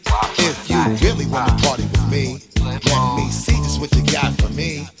be. If you really wanna party with me, let me see just what you got for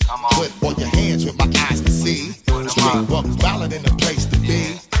me. Put all your hands where my eyes can see. Straight buck wildin' in the place to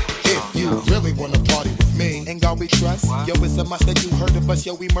be. If you really wanna party with me, and God we trust. Yo, it's a must that you heard of us,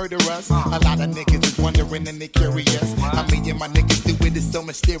 yo, we murder us. A lot of niggas is wondering and they curious. I mean, yeah, my niggas do it, it's so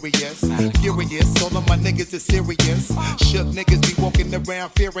mysterious. Furious, all of my niggas is serious. Shook niggas be walking around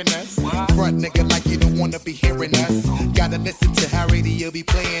fearing us. Front nigga like you don't wanna be hearing us. Gotta listen to how radio be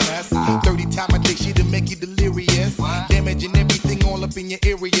playing us. 30 times a day, she to make you delirious. Damaging everything all up in your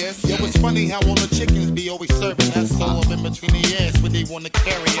areas. Yo, it's funny how all the chickens be always serving us. All up in between the ass where they wanna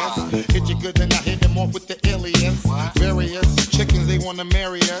carry us. Hit you good, then I hit them off with the aliens. Various chickens, they wanna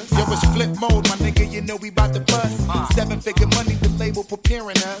marry us. Yo, it's flip mode, my nigga, you know we bout to bust. 7-figure money, the label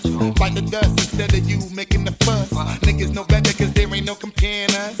preparing us. Bite the dust instead of you making the fuss. Niggas know better cause there ain't no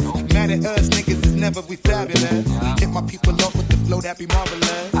comparing us. Mad at us, niggas is never we fabulous. Hit my people off with the flow, that be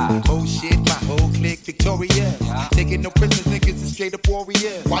marvelous. Oh shit, my whole clique victorious. Taking no prisoners, niggas is straight up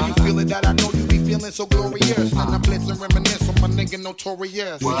warriors. Why you feeling that? I know you be feeling so glorious. And I blitz and reminisce on my nigga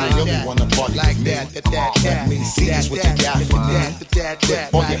Notorious. Well, you really wanna party like with that, me? Let me see just what you got for me.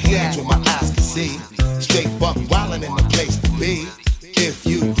 Put all your hands where my eyes can see. Straight buck wildin' in the place to be. If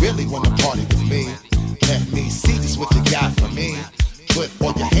you really wanna party with me, let me see just what you got for me. Put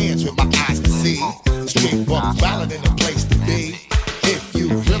all your hands where my eyes can see. Straight buck wildin' in the place to be. If you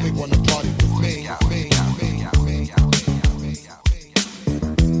really wanna party with me,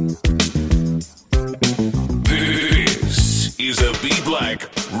 This is a B Black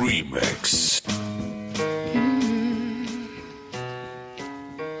remix.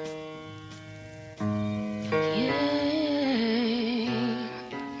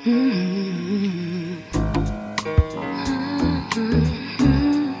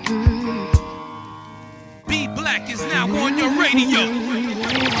 B Black is now on your radio.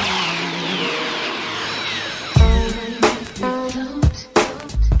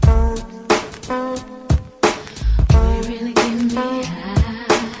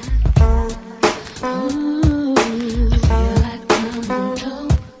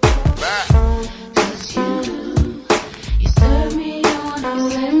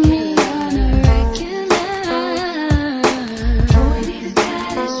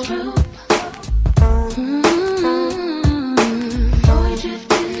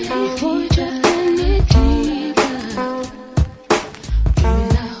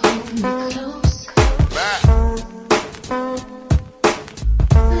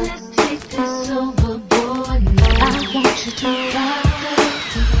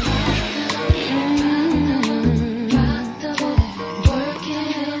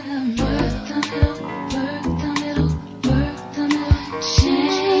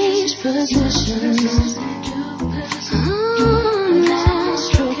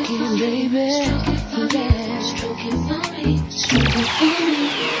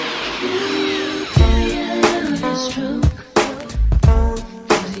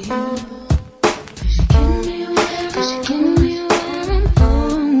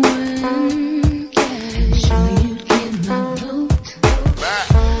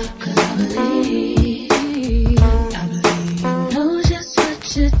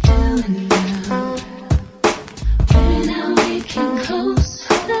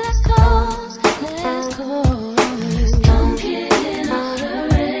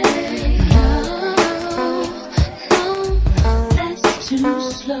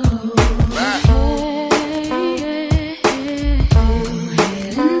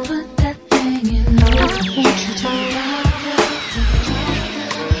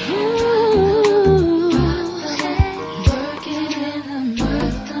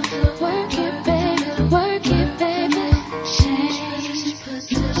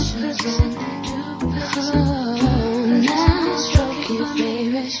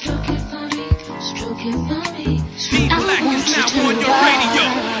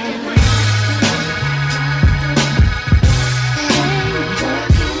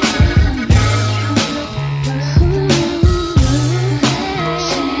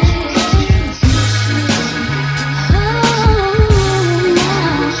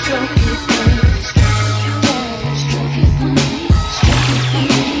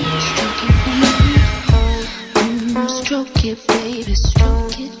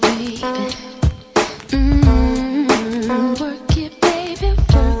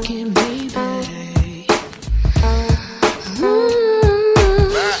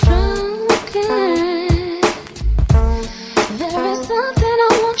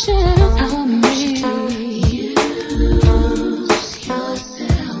 You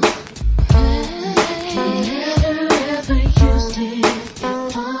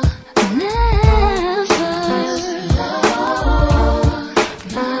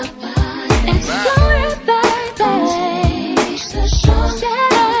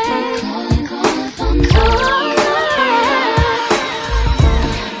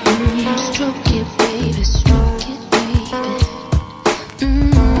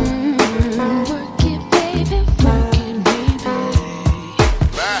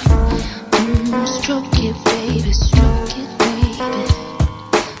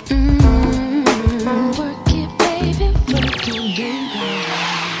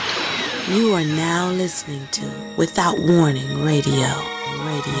are now listening to Without Warning Radio.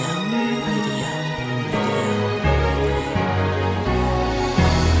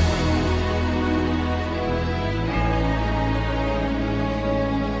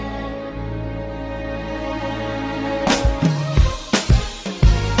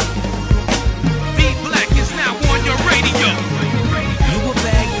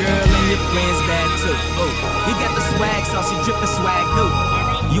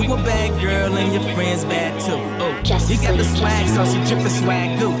 You a bad girl and your friends bad too. Oh, you got the swag, so she drippin'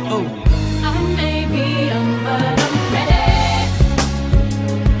 swag goo. Oh, I may be young, but I'm ready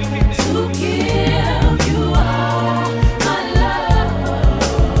to give you all my love.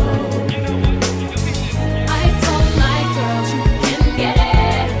 I told my girls you can get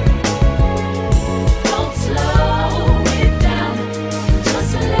it. Don't slow it down,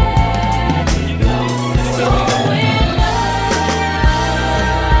 just let it go. So in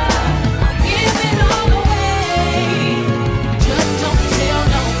love, give it all away. Just don't tell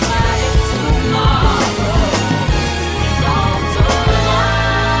nobody tomorrow. So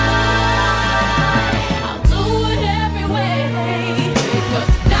tonight, I'll do it every way.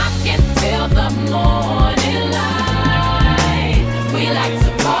 Because knock until the morning light. We like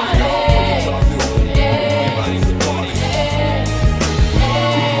to party. We like to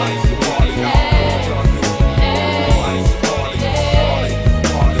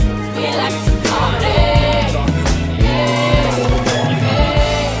party.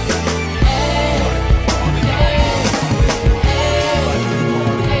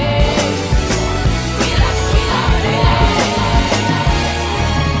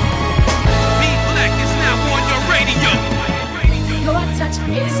 Your touch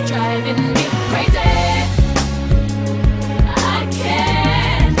is driving me crazy. I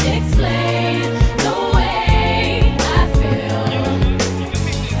can't explain the way I feel.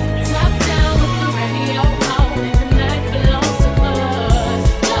 Top down with the radio on and the night belongs to us.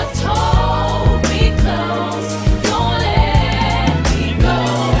 Just hold me close, don't let me go.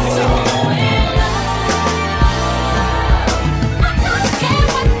 So in love, I don't care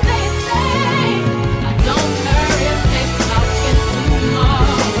what they say. I don't care if they talking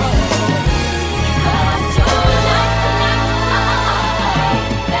tomorrow. 'Cause tonight's the night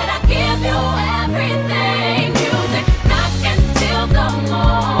that I give you everything. Music knock until the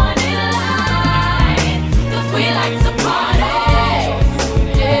morning light. 'Cause we like to party.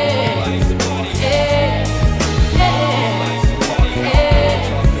 We like to party.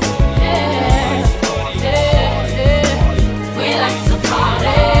 We like to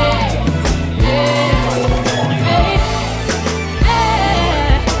party.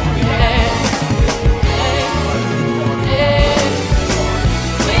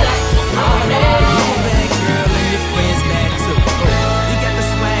 bad girl and your friends bad too. Oh, you got the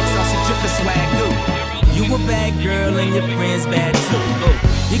swag, so she drippin' swag goo. You a bad girl and your friends bad too. Oh,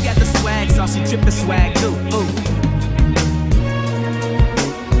 you got the swag, so she drippin' swag goo. Oh.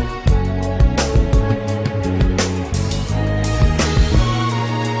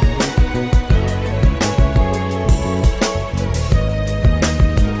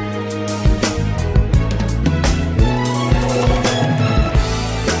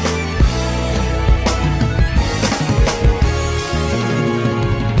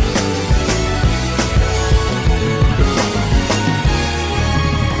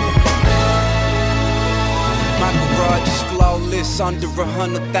 My garage is flawless, under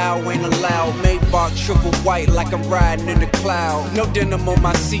 100,000 ain't allowed. Maybach triple white like I'm riding in the cloud. No denim on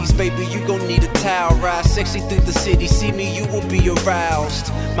my seats, baby, you gon' need a towel. Ride sexy through the city, see me, you will be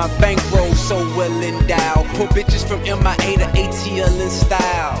aroused. My bankroll so well endowed. Pull bitches from MIA to ATL in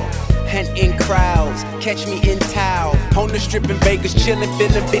style. And in crowds, catch me in towel. On the strip in Vegas, chillin',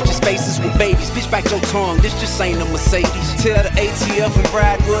 filling bitches' faces with babies. Bitch, back your tongue, this just ain't a Mercedes. Tell the ATF and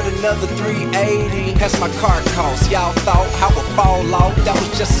Bride-Wood another 380. That's my car cost. Y'all thought I would fall off, that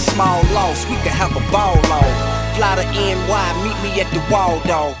was just a small loss. We could have a ball off. fly to NY, meet me at the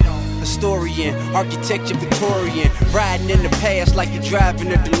Waldo. Historian, architecture Victorian, riding in the past like you're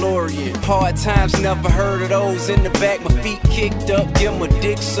driving a DeLorean. Hard times, never heard of those. In the back, my feet kicked up, give my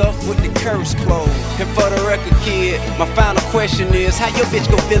dick sucked with the curse closed. And for the record, kid, my final question is, how your bitch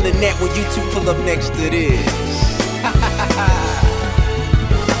gon' feel in that when you two pull up next to this?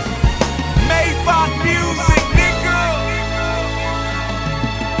 Maybach music, nigga.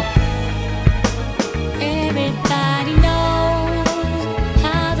 Everybody knows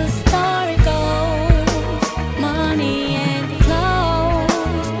how the story goes. Money and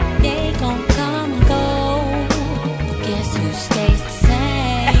clothes, they gon' come and go. But guess who stays the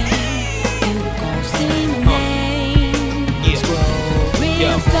same? You gon' see my name. Yo,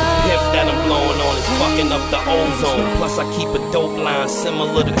 piff that I'm blowing on is fucking up the ozone. Plus I keep a dope line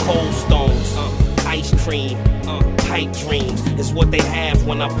similar to Cold Stones. Ice cream, tight dreams is what they have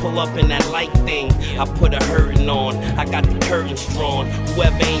when I pull up in that light thing. I put a hurtin' on, I got the curtains drawn.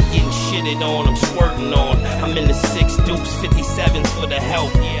 Whoever ain't getting shitted on, I'm squirting on. I'm in the 6 deuce, 57s for the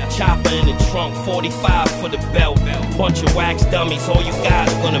help. Chopper in the trunk, 45 for the belt. Bunch of wax dummies, all you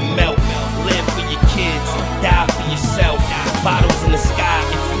guys gonna melt. Live for your kids, die for yourself. Bottles in the sky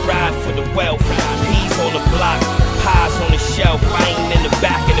if you ride for the wealth. Peas on the block, pies on the shelf. I ain't in the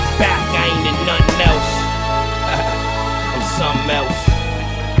back of the back, I ain't in nothing else. I'm something else.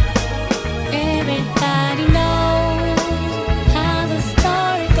 Everybody knows how the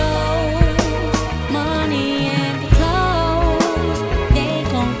story goes. Money and clothes, they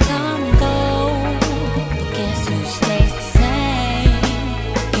gon' come and go. But guess who stays the same?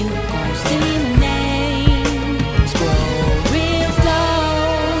 You gon' see my name. Scroll real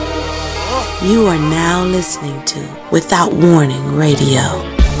slow. You are now listening to Without Warning Radio.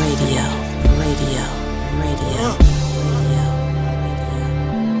 Radio. Radio. Radio.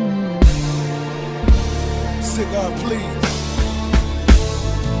 Cigar, please.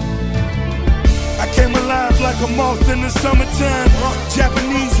 I came alive like a moth in the summertime.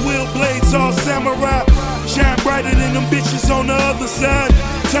 Japanese wheel blades, all samurai. Shine brighter than them bitches on the other side.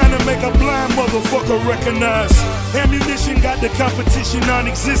 Time to make a blind motherfucker recognize. Ammunition got the competition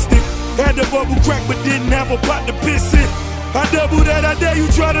non-existent. Had the bubble crack but didn't have a pot to piss in. I double that, I dare you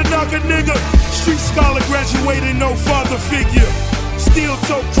try to knock a nigga. Street scholar graduated, no father figure. Steel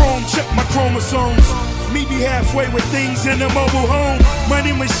toe chrome, check my chromosomes. Me be halfway with things in a mobile home.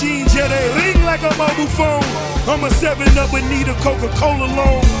 Money machines, yeah, they ring like a mobile phone. I'm a 7-Up but need a Coca-Cola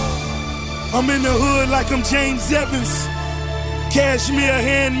loan. I'm in the hood like I'm James Evans. Cashmere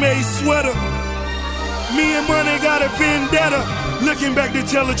handmade sweater. Me and money got a vendetta. Looking back to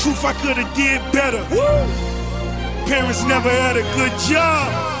tell the truth, I could've did better. Woo! Parents never had a good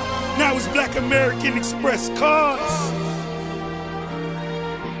job. Now it's Black American Express cards.